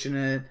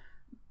unfortunate,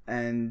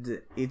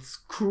 and it's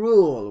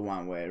cruel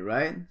one way,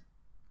 right?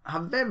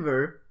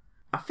 However,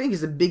 I think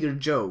it's a bigger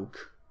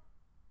joke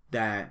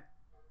that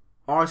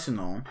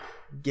Arsenal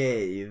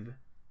gave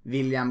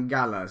William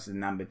Gallas the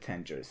number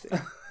 10 jersey.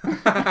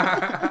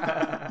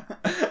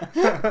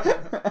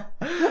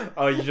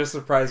 Oh, you just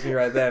surprised me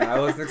right then. I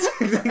wasn't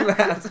expecting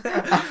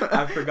that.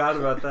 I forgot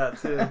about that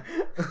too.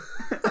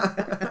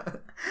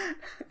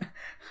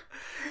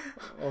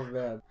 Oh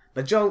man.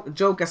 But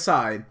joke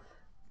aside,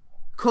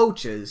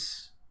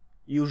 coaches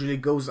usually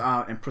goes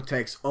out and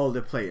protects all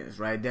the players,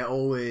 right? They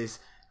always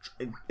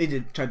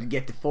either try to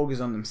get the focus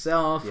on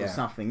themselves or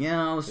something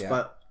else,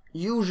 but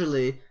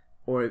usually,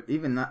 or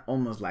even not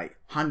almost like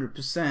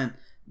 100%,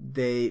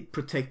 they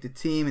protect the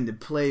team and the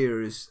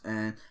players,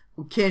 and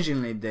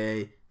occasionally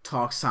they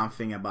talk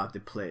something about the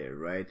player,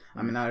 right?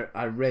 I mean,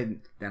 I read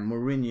that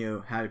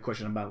Mourinho had a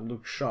question about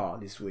Luke Shaw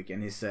this week,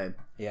 and he said,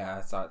 yeah,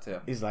 I saw it too.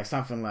 It's like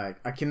something like,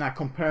 I cannot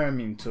compare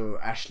him to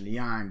Ashley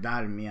Young,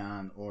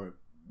 Darmian, or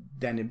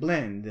Danny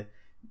Blind.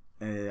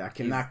 I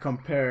cannot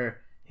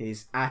compare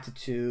his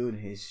attitude,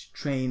 his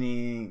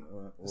training,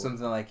 or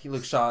something like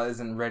Luke Shaw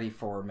isn't ready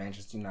for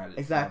Manchester United.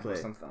 Exactly, or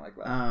something like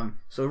that.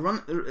 So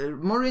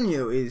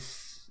Mourinho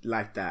is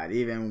like that,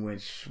 even with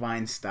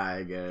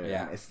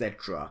Schweinsteiger,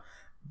 etc.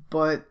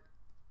 But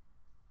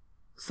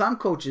some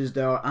coaches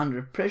that are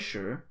under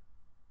pressure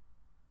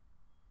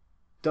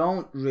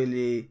don't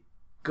really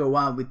go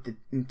out with the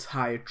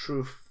entire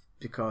truth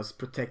because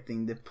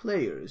protecting the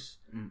players.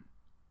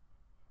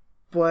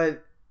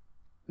 But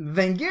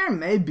Wenger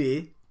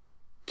maybe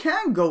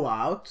can go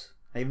out.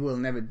 He will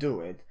never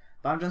do it.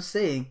 But I'm just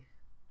saying,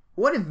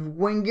 what if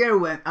Wenger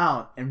went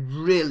out and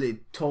really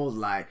told,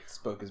 like,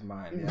 spoke his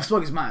mind,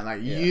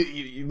 like,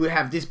 you we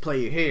have this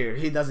player here,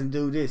 he doesn't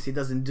do this, he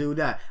doesn't do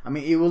that. I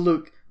mean, it will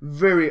look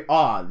very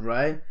odd,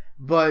 right?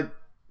 But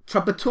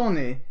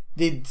Trapattoni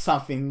did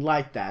something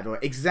like that, or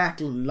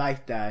exactly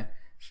like that,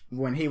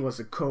 when he was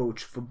a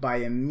coach for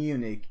Bayern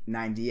Munich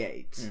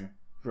 98,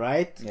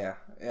 right? Yeah.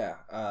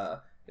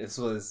 This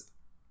was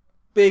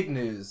big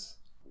news.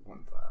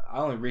 I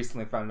only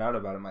recently found out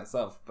about it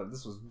myself, but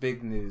this was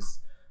big news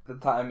at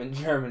the time in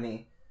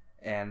Germany,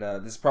 and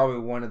this is probably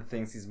one of the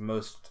things he's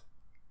most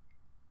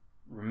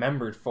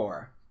remembered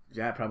for.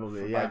 Yeah,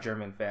 probably. By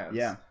German fans.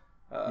 Yeah.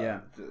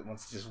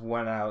 Once he just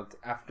went out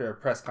after a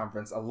press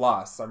conference, a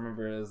loss. I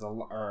remember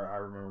I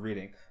remember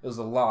reading it was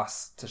a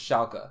loss to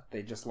Schalke.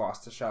 They just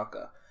lost to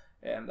Schalke,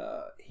 and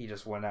he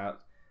just went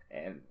out.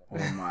 And oh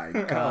my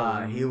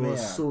god, he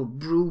was so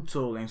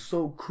brutal and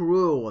so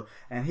cruel,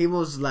 and he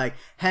was like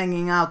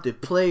hanging out the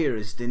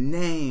players, the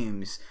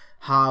names,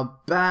 how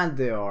bad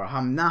they are, how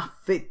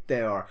not fit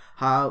they are,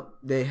 how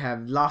they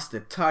have lost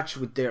the touch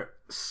with their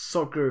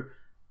soccer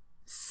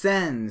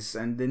sense,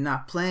 and they're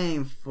not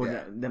playing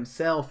for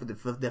themselves, for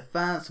the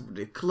fans, for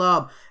the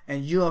club,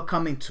 and you are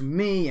coming to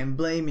me and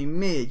blaming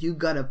me. You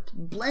gotta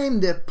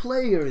blame the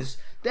players,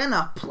 they're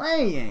not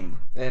playing.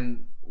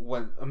 And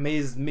what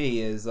amazed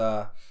me is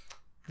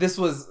this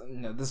was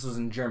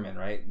in German,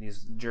 right?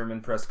 These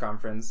German press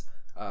conference.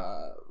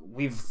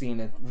 We've seen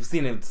it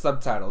with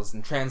subtitles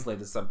and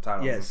translated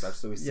subtitles and stuff,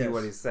 so we see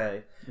what he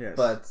say. Yes.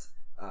 But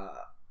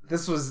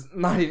this was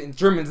not even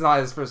German's not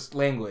his first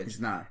language. It's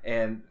not,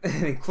 and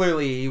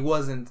clearly he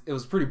wasn't. It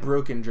was pretty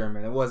broken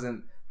German. It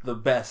wasn't the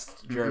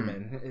best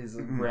German, his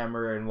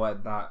grammar and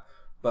whatnot.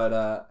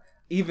 But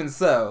even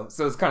so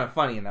it's kind of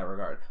funny in that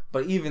regard.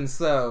 But even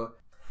so,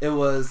 it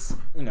was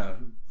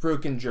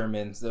broken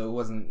German, so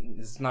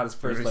it's not his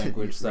first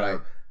language. So right.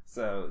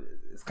 So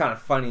it's kind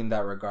of funny in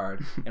that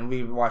regard. And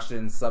we watched it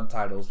in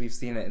subtitles. We've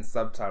seen it in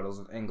subtitles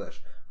in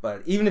English.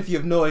 But even if you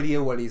have no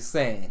idea what he's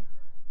saying,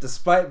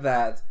 despite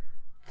that,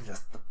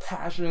 just the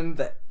passion,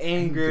 the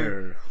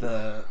anger,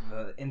 the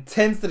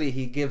intensity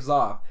he gives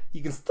off,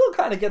 you can still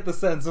kind of get the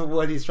sense of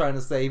what he's trying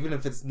to say, even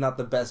if it's not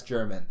the best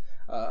German.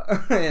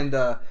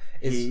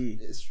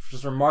 It's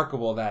just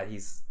remarkable that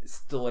he's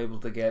still able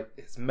to get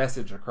his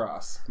message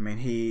across. I mean,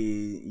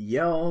 he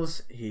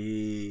yells,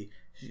 he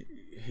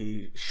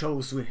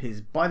shows with his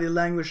body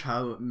language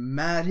how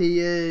mad he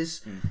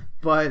is.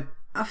 But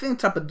I think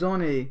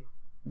Trapattoni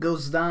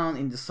goes down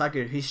in the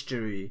soccer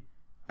history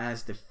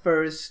as the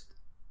first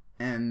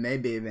and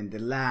maybe even the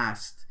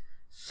last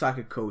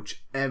soccer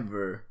coach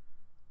ever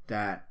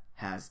that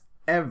has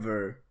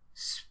ever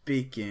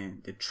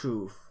speaking the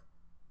truth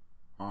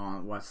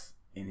on what's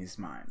in his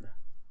mind.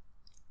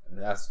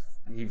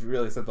 He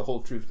really said the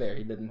whole truth there.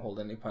 He didn't hold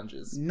any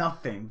punches.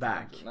 Nothing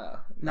back. No,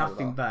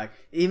 nothing back.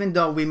 Even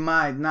though we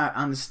might not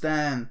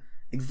understand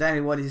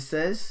exactly what he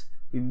says,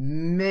 we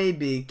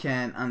maybe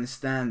can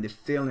understand the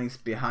feelings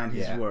behind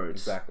his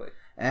words. Exactly.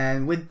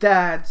 And with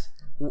that,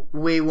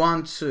 we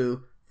want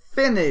to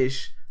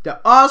finish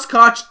the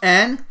Oscotch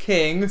and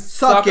King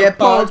Soccer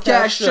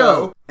Podcast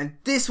Show. And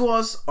this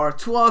was our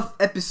 12th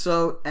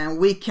episode, and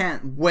we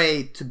can't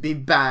wait to be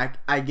back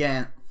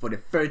again for the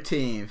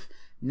 13th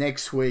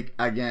next week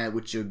again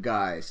with you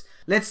guys.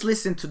 Let's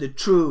listen to the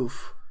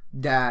truth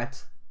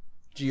that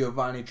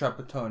Giovanni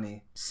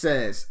Trapattoni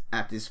says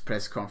at this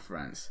press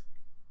conference.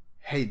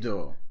 Hey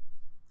do.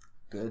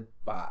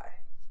 Goodbye.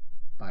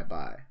 Bye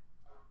bye.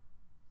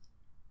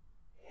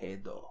 Hey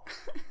do.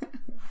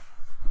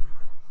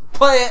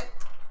 Play it.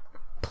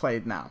 Play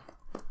it now.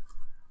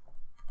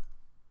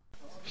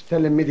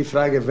 Stelle mir die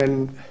Frage,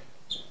 wenn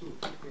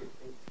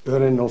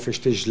Ohren auf den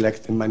Tisch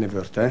legt in meine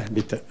Wörter,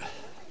 bitte.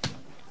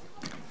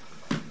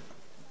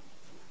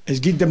 Es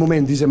gibt im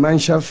Moment diese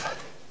Mannschaft,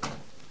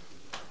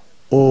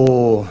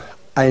 wo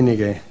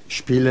einige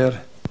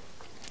Spieler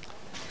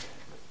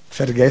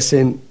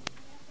vergessen,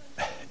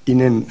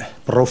 ihnen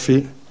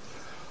Profi,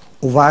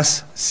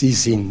 was sie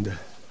sind.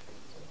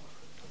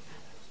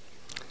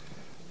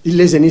 Ich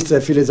lese nicht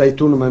sehr viele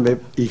Zeitungen, aber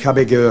ich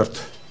habe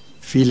gehört,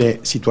 viele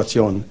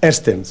Situationen.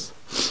 Erstens,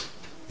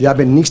 wir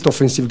haben nicht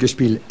offensiv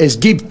gespielt. Es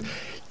gibt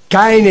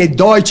keine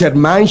deutsche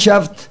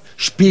Mannschaft,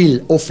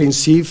 spielt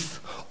offensiv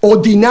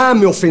oder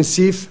Dynamo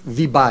offensiv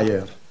wie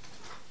Bayer.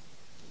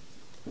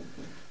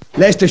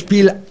 Letztes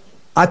Spiel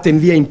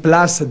hatten wir im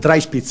Platz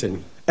 3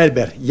 Spitzen.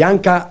 Elber,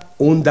 Janka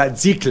und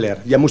Ziegler.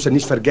 Wir müssen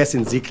nicht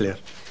vergessen Ziegler.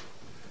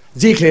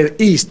 Ziegler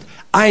ist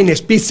eine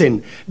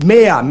Spitze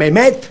mehr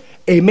Mehmet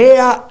und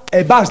mehr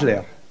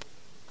Basler.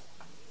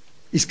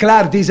 Ist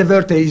klar, diese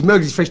Wörter, ist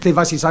möglich, verstehe,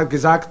 was ich habe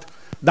gesagt.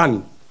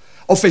 Dann,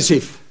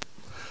 offensiv.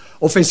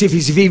 Offensiv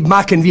ist, wie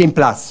machen wir im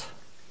Platz.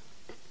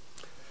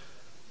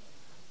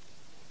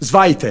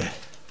 Zweite.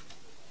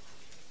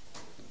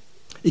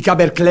 Ich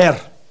habe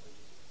erklärt,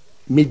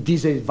 mit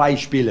diesen zwei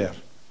Spielern,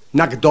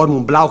 nach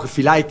Dortmund brauche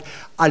vielleicht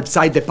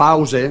Halbzeit der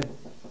Pause.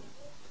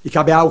 Ich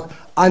habe auch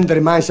andere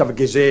Mannschaften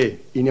gesehen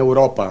in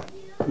Europa,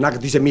 nach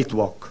diesem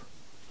Mittwoch.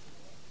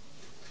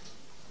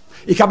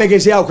 Ich habe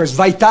gesehen auch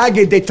 2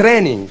 Tage de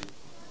Training.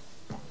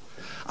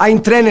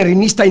 Ein Trainer ist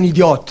nicht ein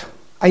Idiot.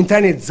 Ein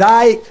Trainer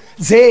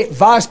sieht,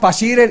 was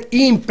passiert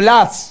im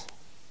Platz.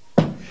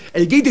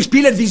 Es gibt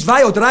Spieler wie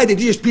 2 oder 3,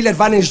 diese Spieler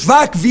waren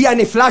schwach wie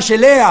eine Flasche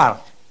leer.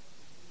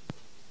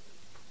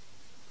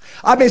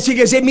 Haben Sie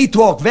gesehen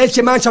Mittwoch?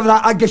 Welche Mannschaft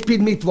hat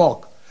gespielt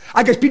Mittwoch?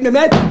 Hat gespielt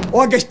Mehmet?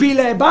 Oder hat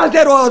gespielt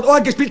Balder? Oder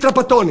hat gespielt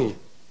Trapattoni?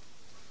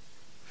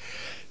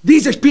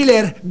 Diese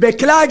Spieler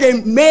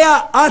beklagen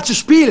mehr als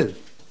Spiel.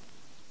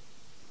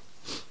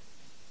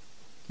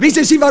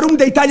 Wissen Sie, warum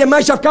die italienische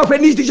Mannschaft kauft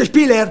nicht diese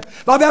Spieler?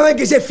 Weil wir haben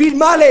gesehen, viel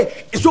Male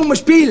zum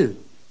Spiel.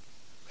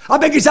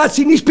 Haben gesagt,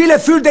 sie nicht spielen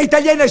für die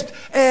italienischen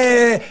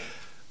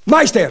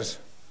Meisters.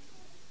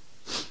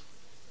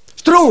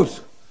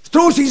 Strunz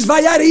ist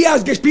 2 Jahre hier,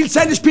 hat gespielt,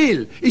 sein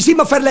Spiel. Ist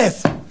immer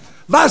verletzt.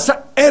 Was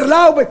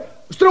erlaubt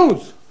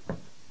Strunz?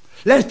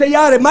 Letzte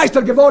Jahre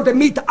Meister geworden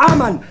mit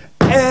Amann,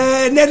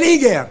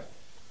 Nerlinger.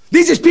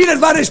 Diese Spieler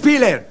waren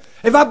Spieler.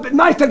 Er war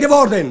Meister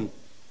geworden.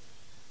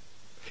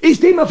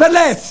 Ist immer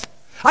verletzt.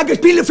 Hat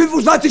gespielt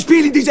 25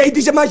 Spiele in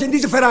dieser Mannschaft, in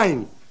diesem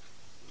Verein.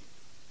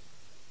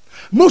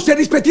 Muss er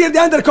respektieren die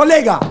anderen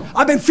Kollegen.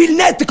 Haben viel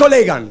nette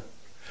Kollegen.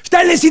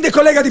 Stellen Sie den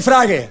Kollegen die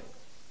Frage.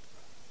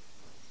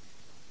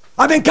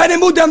 Haben keine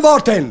Mut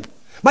antworten.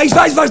 Aber ich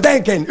weiß, was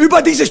denken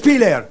über diese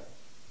Spieler.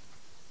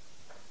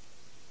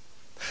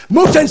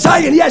 müssen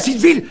sagen, yes,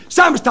 ich will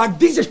Samstag,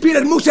 diese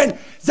Spieler müssen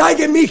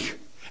sagen mich,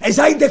 es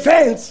seien die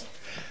Fans,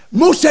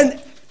 müssen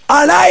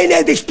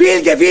alleine das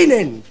Spiel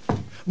gewinnen.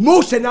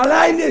 Müssen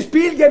alleine das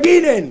Spiel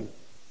gewinnen.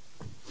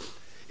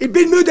 Ich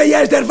bin müde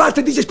jetzt,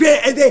 erwarte diese Spieler,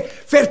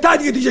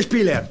 verteidige diese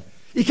Spieler.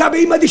 Ich habe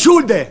immer die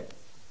Schuld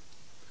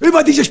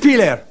über diese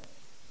Spieler.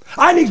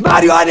 Einer ist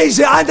Mario, einer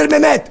ist andere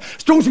Mehmet.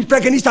 Stungs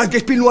sprechen nicht, hat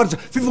gespielt nur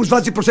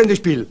 25% des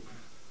Spiels.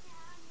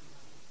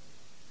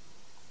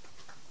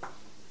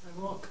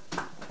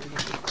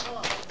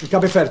 Ich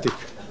habe fertig.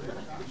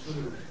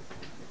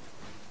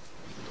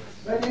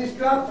 Wenn ihr nicht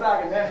klar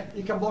fragen,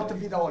 ich kann Worte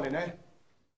wiederholen.